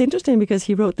 It's interesting because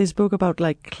he wrote this book about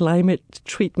like climate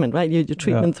treatment, right? Your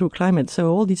treatment through climate.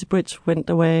 So all these Brits went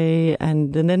away,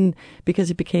 and then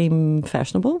because it became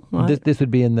fashionable, right? This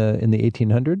would be in the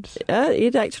 1800s?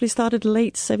 It actually started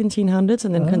late 1700s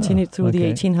and then continued through the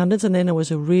 1800s, and then it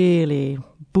was a really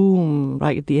boom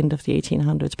right at the end of the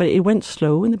 1800s. But it went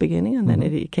slow in the beginning, and then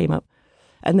it came up.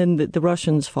 And then the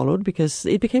Russians followed because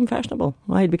it became fashionable.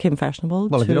 Right? It became fashionable.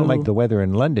 Well, if you don't like the weather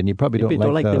in London, you probably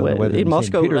don't like the weather in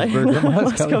Moscow, St. Petersburg right? or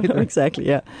Moscow either. Exactly,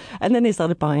 yeah. And then they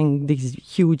started buying these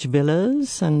huge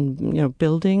villas and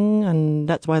building, and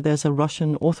that's why there's a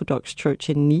Russian Orthodox church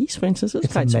in Nice, for instance.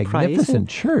 It's quite a surprising. magnificent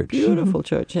church. Beautiful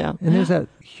church, yeah. And there's that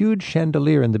huge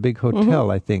chandelier in the big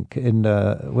hotel, I think, in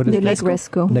what is The it?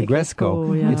 Negresco.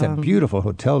 Negresco. Yeah. It's a beautiful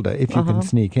hotel if you can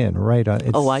sneak in right on.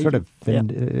 It's it's sort of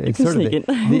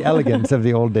the elegance of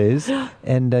the old days.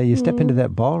 And you step into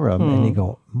that ballroom and you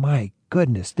go, my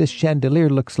goodness, this chandelier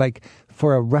looks like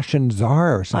for a Russian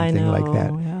czar or something like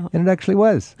that. Yeah. And it actually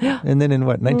was. And then in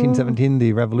 1917,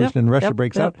 the revolution in Russia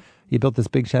breaks out. You built this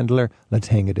big chandelier. Let's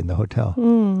hang it in the hotel.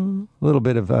 A little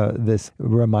bit of this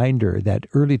reminder that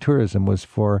early tourism was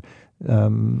for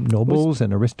nobles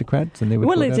and aristocrats, and they would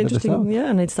go it's down to the south. interesting,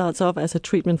 and it starts off as a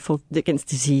treatment against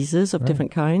diseases of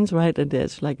different kinds, right? And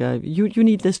there's like you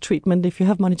need this treatment if you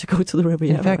have money to go to the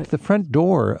Riviera. In fact, the front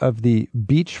door of the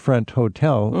beachfront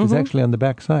hotel is actually on the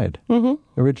back side.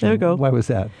 Originally. There you go. Why was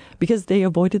that? Because they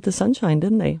avoided the sunshine,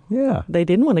 didn't they? Yeah. They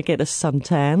didn't want to get a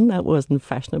suntan. That wasn't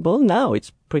fashionable. Now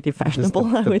it's pretty fashionable.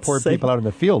 Just the poor people out in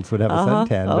the fields would have a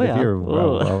suntan, but if you're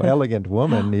an elegant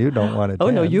woman, you don't want to tan. Oh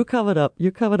no, you covered up.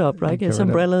 You covered up, right? Yes,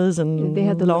 umbrellas and they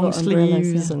had the long little umbrellas,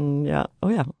 sleeves and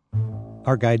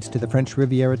Our guides to the French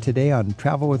Riviera today on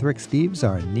Travel with Rick Steves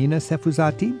are Nina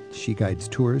Sefuzati. She guides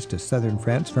tours to southern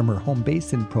France from her home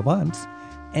base in Provence,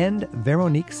 and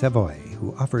Veronique Savoy,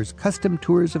 who offers custom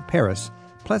tours of Paris,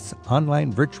 plus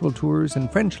online virtual tours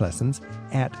and French lessons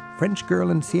at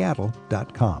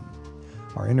FrenchGirlInSeattle.com.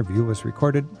 Our interview was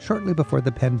recorded shortly before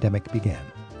the pandemic began.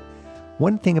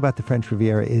 One thing about the French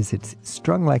Riviera is it's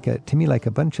strung to me like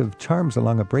a bunch of charms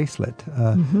along a bracelet,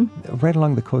 right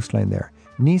along the coastline there.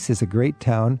 Nice is a great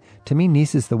town. To me,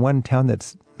 Nice is the one town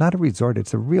that's not a resort,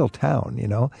 it's a real town,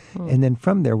 And then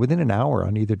from there, within an hour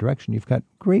on either direction, you've got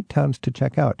great towns to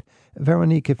check out.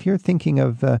 Veronique, if you're thinking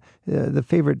of the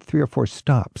favorite 3 or 4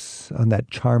 stops on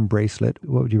that charm bracelet,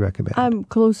 what would you recommend? I'm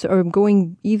close, or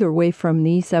going either way from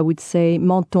Nice. I would say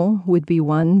Menton would be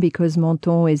one, because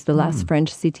Menton is the last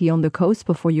French city on the coast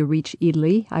before you reach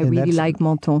Italy. I really like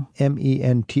Menton.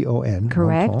 Menton.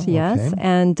 Correct, Menton, yes. okay.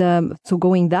 And so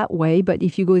going that way, but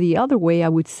if you go the other way, I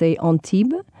would say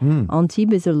Antibes.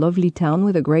 Antibes is a lovely town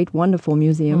with a great, wonderful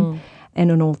museum. And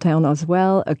an old town as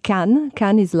well. Cannes.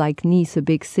 Cannes is like Nice, a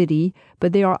big city,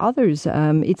 but there are others.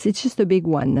 It's just a big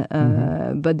one,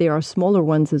 but there are smaller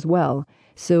ones as well.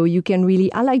 So you can really,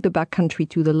 I like the backcountry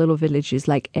too, the little villages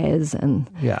like Ez and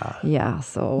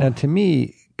so. Now, to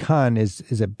me, Cannes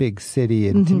is a big city,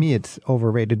 and to me it's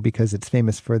overrated because it's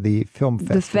famous for the film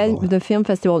festival. The film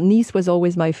festival. Nice was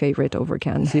always my favorite over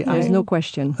Cannes. There's no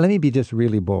question. Let me be just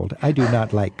really bold. I do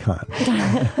not like Cannes.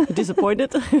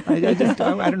 disappointed. I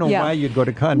don't know why you'd go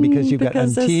to Cannes, because you've got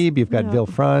Antibes, you've got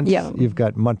Villefranche, you've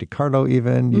got Monte Carlo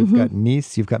even, you've got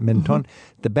Nice, you've got Menton.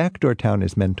 The backdoor town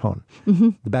is Menton.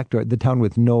 The town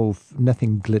with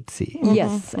nothing glitzy.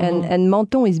 Yes, and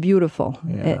Menton is beautiful.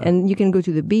 And you can go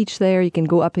to the beach there, you can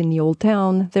go up in the old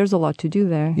town. There's a lot to do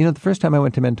there. The first time I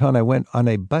went to Menton, I went on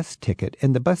a bus ticket,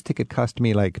 and the bus ticket cost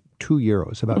me like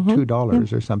 €2, about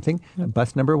 $2 or something.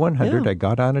 Bus number 100, I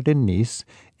got on it in Nice.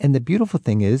 And the beautiful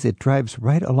thing is, it drives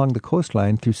right along the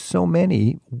coastline through so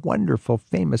many wonderful,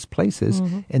 famous places.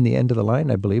 And the end of the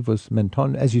line, I believe, was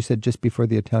Menton, as you said, just before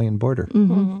the Italian border.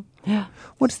 Yeah.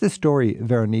 What's the story,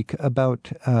 Veronique,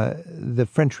 about the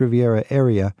French Riviera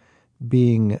area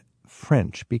being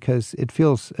French? Because it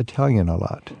feels Italian a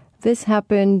lot. This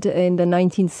happened in the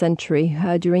 19th century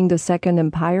during the Second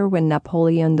Empire when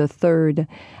Napoleon III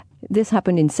This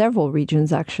happened in several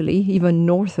regions, actually, even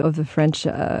north of the French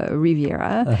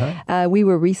Riviera. We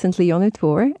were recently on a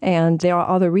tour, and there are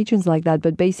other regions like that.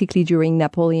 But basically, during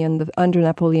under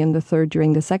Napoleon III,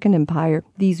 during the Second Empire,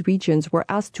 these regions were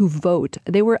asked to vote.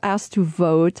 They were asked to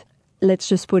vote, let's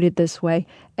just put it this way.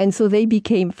 And so they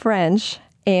became French.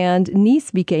 And Nice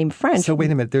became French. So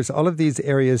wait a minute. There's all of these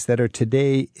areas that are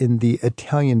today in the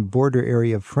Italian border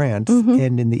area of France.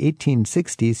 And in the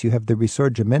 1860s, you have the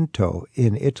Risorgimento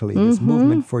in Italy, this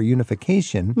movement for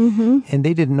unification. And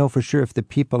they didn't know for sure if the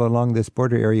people along this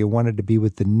border area wanted to be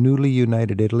with the newly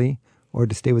united Italy or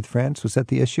to stay with France. Was that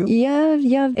the issue?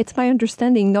 Yeah. It's my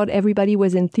understanding. Not everybody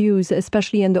was enthused,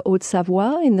 especially in the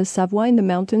Haute-Savoie, in the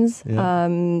mountains. Yeah.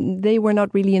 They were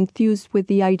not really enthused with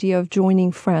the idea of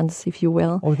joining France, if you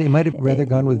will. Oh, they might have rather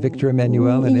gone with Victor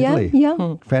Emmanuel in Italy.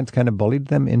 Yeah. France kind of bullied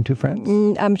them into France?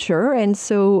 I'm sure. And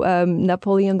so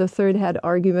Napoleon III had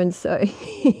arguments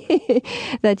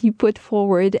that he put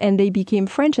forward, and they became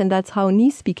French, and that's how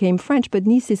Nice became French. But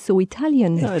Nice is so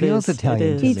Italian. It feels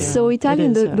Italian. It's so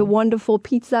Italian. The wonderful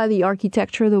pizza, the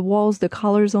architecture, the walls, the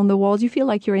colors on the walls. You feel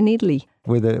like you're in Italy.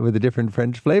 With a different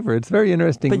French flavor. It's a very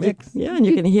interesting mix. And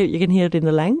you can hear it in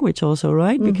the language also,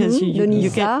 right? Because the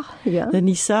Nissard, the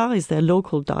Nissard is their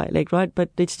local dialect, right? But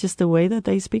it's just the way that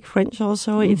they speak French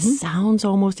also. It sounds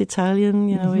almost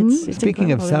Italian, It's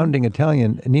Speaking of sounding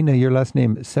Italian, Nina, your last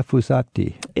name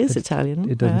Sefusati is Italian.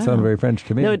 It doesn't sound very French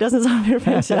to me. No, it doesn't sound very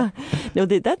French. No,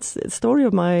 that's the story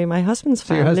of my husband's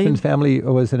family. So your husband's family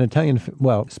was an Italian,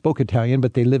 spoke Italian,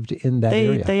 but they lived in that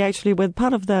area. They actually were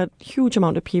part of that huge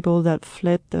amount of people that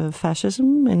fled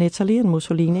fascism in Italy and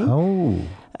Mussolini. Oh.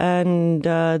 And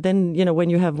then, when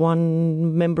you have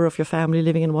one member of your family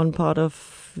living in one part of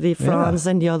France,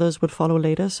 then the others would follow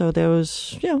later. So there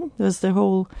was, there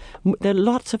are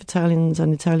lots of Italians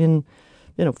and Italian,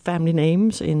 family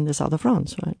names in the south of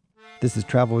France, right? This is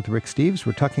Travel with Rick Steves.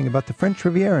 We're talking about the French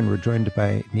Riviera, and we're joined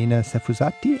by Nina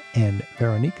Sefusati and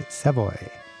Veronique Savoy.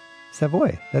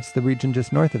 Savoy, that's the region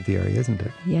just north of the area, isn't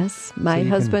it? Yes. My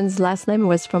husband's last name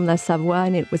was from La Savoie,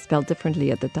 and it was spelled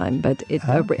differently at the time. But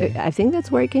I think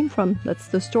that's where it came from. That's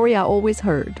the story I always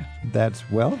heard. It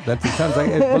sounds like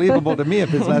it's believable to me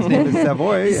if his last name is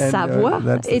Savoy.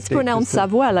 Savoie. It's pronounced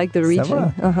Savoie, like the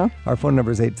region. Our phone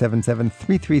number is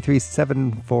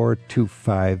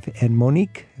 877-333-7425. And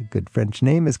Monique, a good French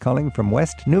name, is calling from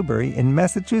West Newbury in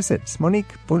Massachusetts.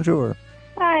 Monique, bonjour.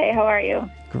 Hi, how are you?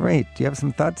 Great. Do you have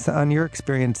some thoughts on your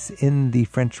experience in the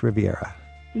French Riviera?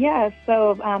 Yeah,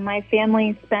 so my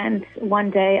family spent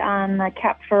one day on the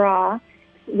Cap Ferrat.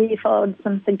 We followed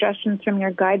some suggestions from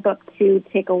your guidebook to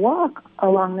take a walk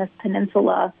along this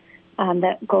peninsula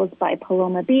that goes by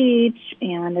Paloma Beach,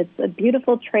 and it's a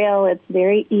beautiful trail. It's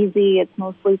very easy. It's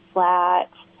mostly flat.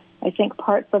 I think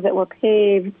parts of it were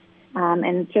paved,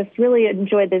 and just really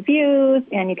enjoy the views,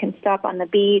 and you can stop on the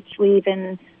beach. We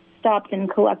even stopped and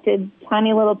collected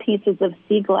tiny little pieces of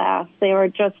sea glass. They were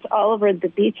just all over the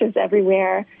beaches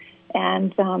everywhere.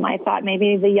 And I thought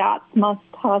maybe the yachts must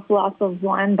toss lots of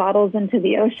wine bottles into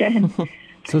the ocean.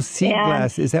 So sea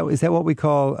glass, is that what we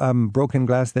call broken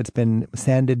glass that's been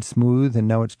sanded smooth and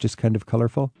now it's just kind of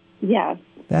colorful? Yes.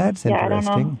 That's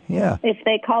interesting. I don't know if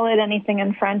they call it anything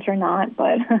in French or not,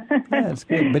 but that's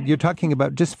good. But you're talking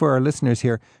about, just for our listeners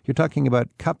here, you're talking about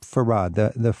Cap Ferrat,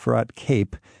 the Ferrat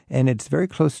Cape, and it's very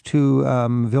close to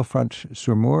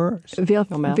Villefranche-sur-Mer.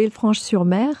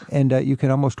 Villefranche-sur-Mer. And you can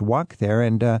almost walk there.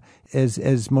 And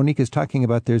as Monique is talking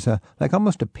about, there's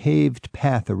almost a paved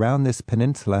path around this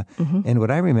peninsula. And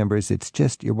what I remember is it's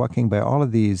just, you're walking by all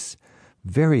of these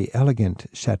very elegant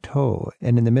chateau,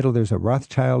 and in the middle there's a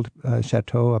Rothschild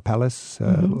chateau, a palace,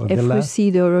 a villa.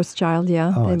 Efrussi de Rothschild,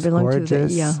 Oh, they it's belong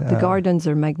gorgeous. to the gardens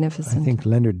are magnificent. I think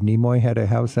Leonard Nimoy had a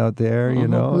house out there,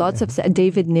 Lots of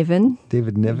David Niven.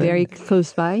 Very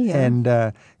close by. Yeah. And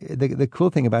the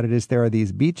cool thing about it is there are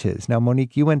these beaches. Now,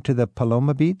 Monique, you went to the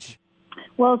Paloma Beach?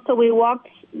 Well, so we walked.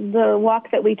 The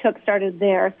walk that we took started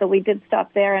there, so we did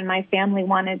stop there, and my family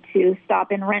wanted to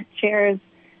stop and rent chairs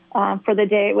for the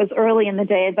day. It was early in the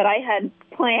day, but I had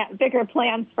bigger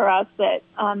plans for us that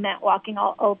meant walking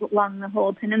all along the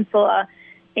whole peninsula.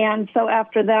 And so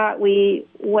after that, we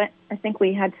went, I think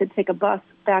we had to take a bus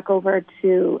back over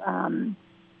to, I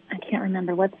can't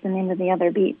remember, what's the name of the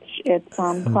other beach? It's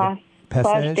Plage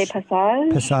des Passages.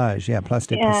 Place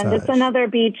des Passages. And it's another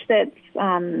beach that's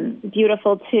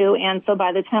beautiful, too. And so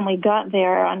by the time we got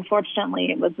there,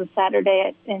 unfortunately, it was a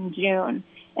Saturday in June.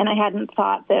 And I hadn't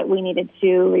thought that we needed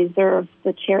to reserve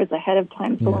the chairs ahead of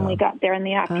time. So when we got there in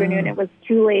the afternoon, it was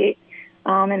too late.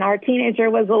 And our teenager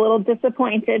was a little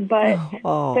disappointed, but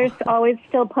there's always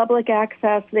still public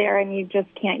access there, and you just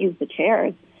can't use the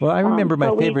chairs. Well, I remember my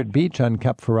so favorite beach on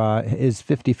Cap Ferrat is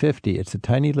 50-50. It's a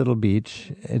tiny little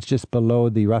beach. It's just below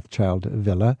the Rothschild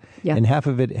Villa. Yeah. And half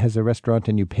of it has a restaurant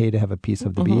and you pay to have a piece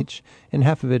of the beach. And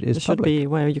half of it is It should public. be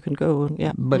where you can go.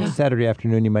 Yeah. But Saturday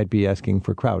afternoon, you might be asking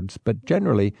for crowds. But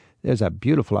generally, there's a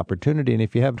beautiful opportunity. And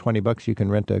if you have $20, you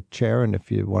can rent a chair. And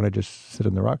if you want to just sit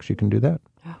on the rocks, you can do that.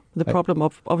 The problem,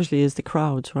 obviously, is the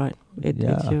crowds, right?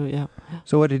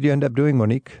 So what did you end up doing,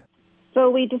 Monique? So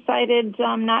we decided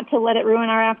not to let it ruin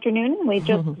our afternoon. We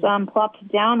just plopped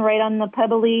down right on the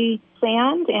pebbly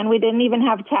sand, and we didn't even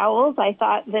have towels. I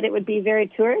thought that it would be very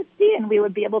touristy, and we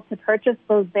would be able to purchase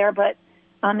those there, but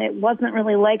it wasn't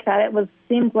really like that. It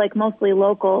seemed like mostly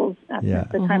locals at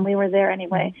the time we were there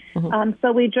anyway.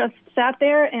 So we just sat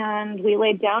there, and we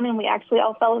laid down, and we actually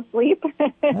all fell asleep.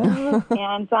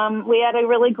 And we had a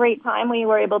really great time. We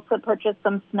were able to purchase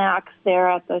some snacks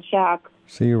there at the shack.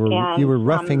 So you were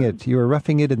roughing it. You were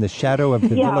roughing it in the shadow of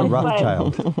the Villa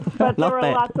Rothschild. But there were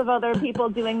lots of other people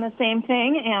doing the same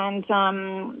thing, and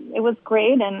it was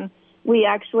great. And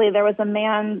there was a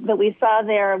man that we saw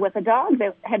there with a dog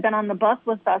that had been on the bus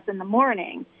with us in the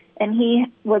morning, and he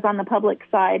was on the public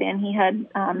side, and he had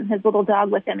his little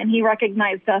dog with him, and he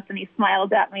recognized us, and he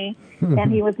smiled at me,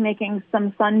 and he was making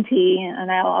some sun tea,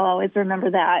 and I'll always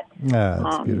remember that.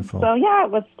 That's beautiful. So,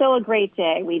 it was still a great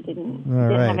day. We didn't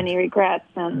have any regrets,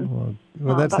 and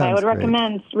but I would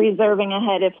recommend reserving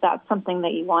ahead if that's something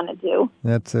that you want to do.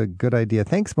 That's a good idea.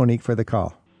 Thanks, Monique, for the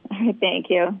call. Thank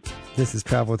you. This is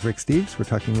Travel with Rick Steves. We're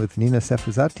talking with Nina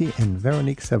Sefuzati and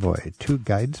Veronique Savoy, two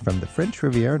guides from the French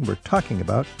Riviera, and we're talking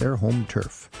about their home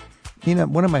turf. Nina,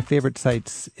 one of my favorite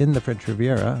sites in the French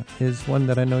Riviera is one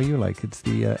that I know you like. It's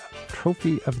the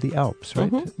Trophy of the Alps,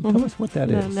 right? Tell us what that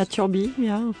is. La Turbie,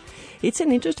 yeah. It's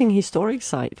an interesting historic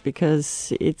site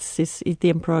because it's the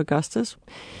Emperor Augustus.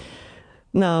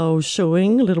 Now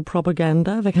showing a little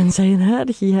propaganda, if I can say that,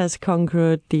 he has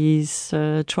conquered these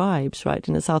tribes, right,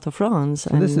 in the south of France.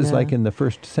 So this is like in the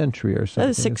 1st century or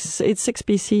something? It's 6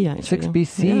 BC, actually. 6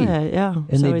 BC? Yeah.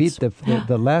 And so they beat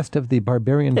the last of the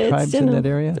barbarian tribes in that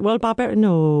area? Well,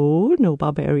 no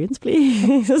barbarians,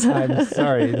 please. I'm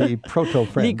sorry, the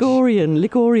Proto-French.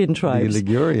 Ligurian tribes. The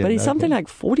Ligurian, but it's something like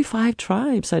 45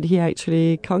 tribes that he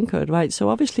actually conquered, right? So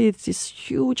obviously it's this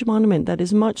huge monument that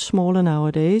is much smaller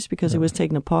nowadays because it was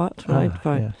taken apart, right,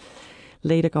 by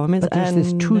later governments. But there's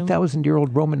this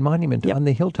 2,000-year-old Roman monument on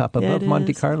the hilltop above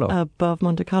Monte Carlo. Above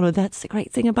Monte Carlo. That's the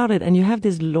great thing about it. And you have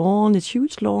this lawn, this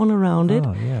huge lawn around it.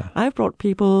 I've brought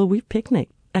people, we've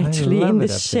picnicked actually in the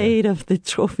shade of the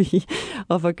Trophy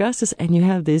of Augustus, and you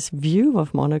have this view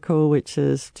of Monaco, which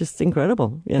is just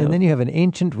incredible. And then you have an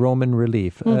ancient Roman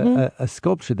relief, a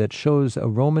sculpture that shows a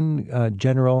Roman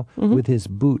general with his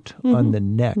boot on the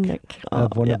neck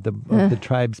of one of the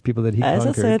tribes people that he conquered.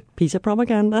 As I said, piece of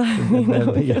propaganda.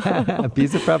 A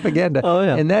piece of propaganda.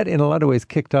 And that, in a lot of ways,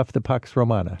 kicked off the Pax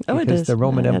Romana, because the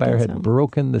Roman Empire had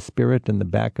broken the spirit and the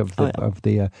back of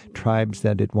the tribes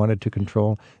that it wanted to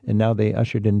control, and now they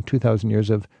ushered in 2,000 years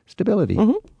of stability.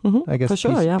 I guess for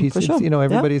sure, peace, for sure.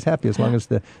 Everybody's happy as long as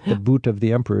the boot of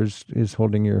the emperor is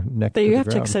holding your neck. But you have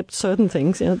to accept certain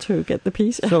things to get the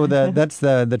peace. So that's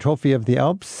the Trophy of the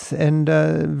Alps. And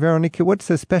Veronique, what's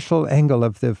the special angle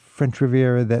of the French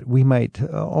Riviera that we might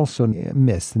also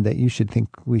miss and that you should think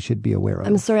we should be aware of?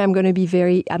 I'm sorry, I'm going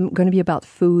to be about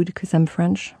food because I'm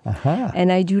French.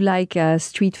 And I do like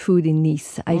street food in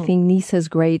Nice. I think Nice has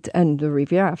great, and the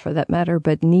Riviera for that matter,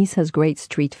 but Nice has great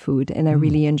street food, and I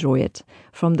really enjoy it.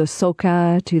 From the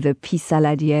soca to the pisse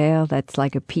saladière, that's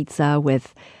like a pizza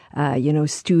with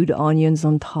stewed onions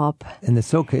on top. And the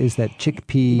soca is that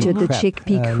chickpea crepe. The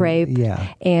chickpea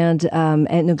crepe. And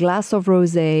a glass of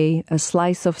rosé, a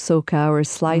slice of soca, or a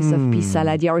slice of pisse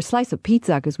saladière, or a slice of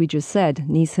pizza, because we just said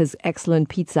Nice has excellent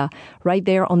pizza right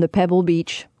there on the Pebble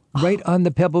Beach. Right on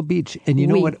the Pebble Beach. And you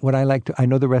know what I like I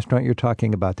know the restaurant you're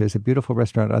talking about. There's a beautiful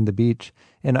restaurant on the beach,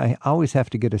 and I always have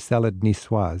to get a salad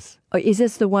niçoise. Oh, is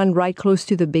this the one right close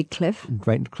to the big cliff?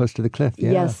 Right close to the cliff,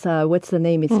 yeah. Yes. What's the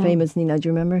name? It's famous, Nina. Do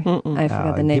you remember? I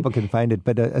forgot the name. People can find it.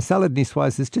 But a salad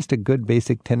niçoise is just a good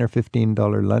basic $10 or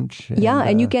 $15 lunch.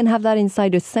 And you can have that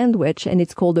inside a sandwich, and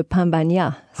it's called a pain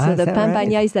bagnat. So the pain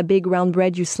bagnat is the big round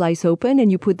bread you slice open, and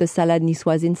you put the salad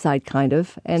niçoise inside, kind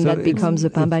of, and that becomes a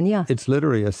pain bagnat. It's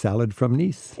literally a salad from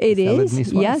Nice. It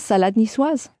is. Yes, salad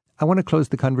niçoise. I want to close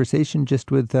the conversation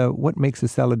just with what makes a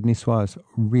salad niçoise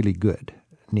really good.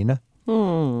 Nina?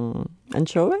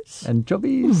 Anchovies?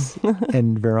 Anchovies.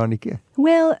 And Veronique?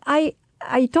 Well, I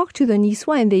talked to the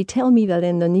Niçois, and they tell me that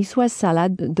in the Niçoise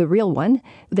salad, the real one,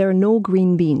 there are no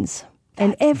green beans.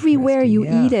 And everywhere you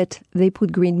eat it, they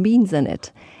put green beans in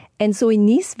it. And so in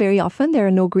Nice, very often, there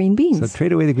are no green beans. So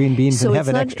trade away the green beans So and have it's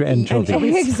an not- extra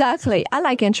anchovy. Exactly. I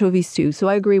like anchovies too, so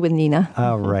I agree with Nina.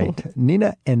 All right.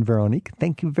 Nina and Veronique,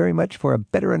 thank you very much for a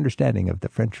better understanding of the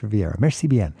French Riviera. Merci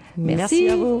bien. Merci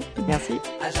à vous. Merci.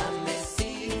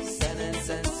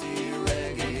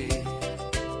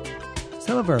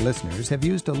 Some of our listeners have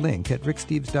used a link at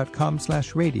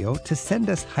ricksteves.com/radio to send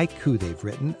us haiku they've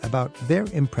written about their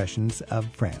impressions of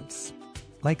France.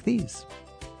 Like these.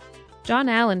 John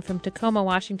Allen from Tacoma,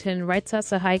 Washington writes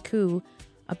us a haiku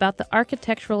about the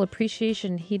architectural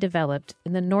appreciation he developed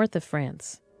in the north of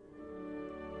France.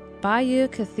 Bayeux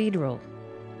Cathedral.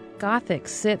 Gothic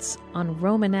sits on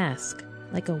Romanesque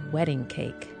like a wedding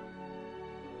cake.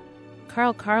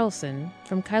 Carl Carlson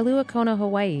from Kailua Kona,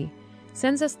 Hawaii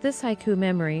sends us this haiku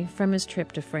memory from his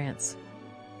trip to France.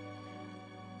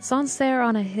 Sancerre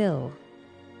on a hill.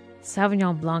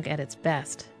 Sauvignon Blanc at its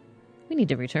best. We need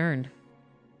to return.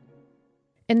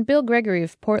 And Bill Gregory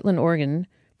of Portland, Oregon,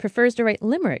 prefers to write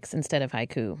limericks instead of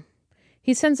haiku.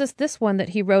 He sends us this one that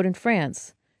he wrote in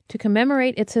France to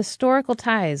commemorate its historical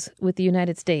ties with the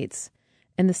United States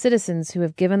and the citizens who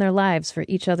have given their lives for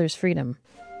each other's freedom.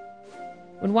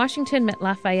 When Washington met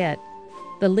Lafayette,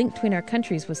 the link between our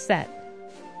countries was set.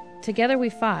 Together we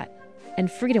fought,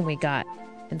 and freedom we got,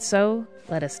 and so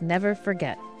let us never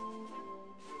forget.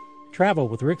 Travel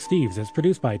with Rick Steves is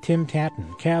produced by Tim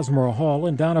Tatton, Casmore Hall,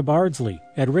 and Donna Bardsley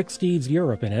at Rick Steves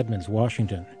Europe in Edmonds,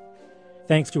 Washington.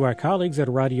 Thanks to our colleagues at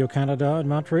Radio Canada in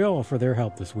Montreal for their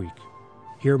help this week.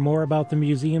 Hear more about the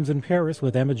museums in Paris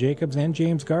with Emma Jacobs and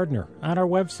James Gardner on our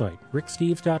website,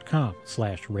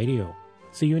 ricksteves.com/radio.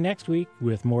 See you next week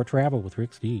with more Travel with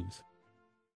Rick Steves.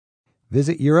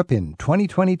 Visit Europe in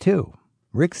 2022.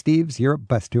 Rick Steves Europe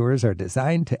bus tours are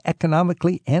designed to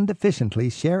economically and efficiently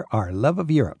share our love of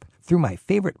Europe through my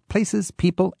favorite places,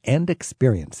 people, and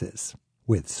experiences.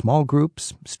 With small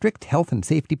groups, strict health and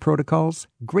safety protocols,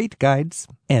 great guides,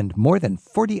 and more than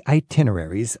 40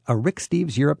 itineraries, a Rick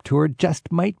Steves Europe tour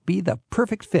just might be the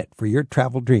perfect fit for your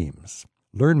travel dreams.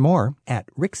 Learn more at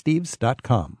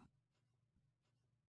ricksteves.com.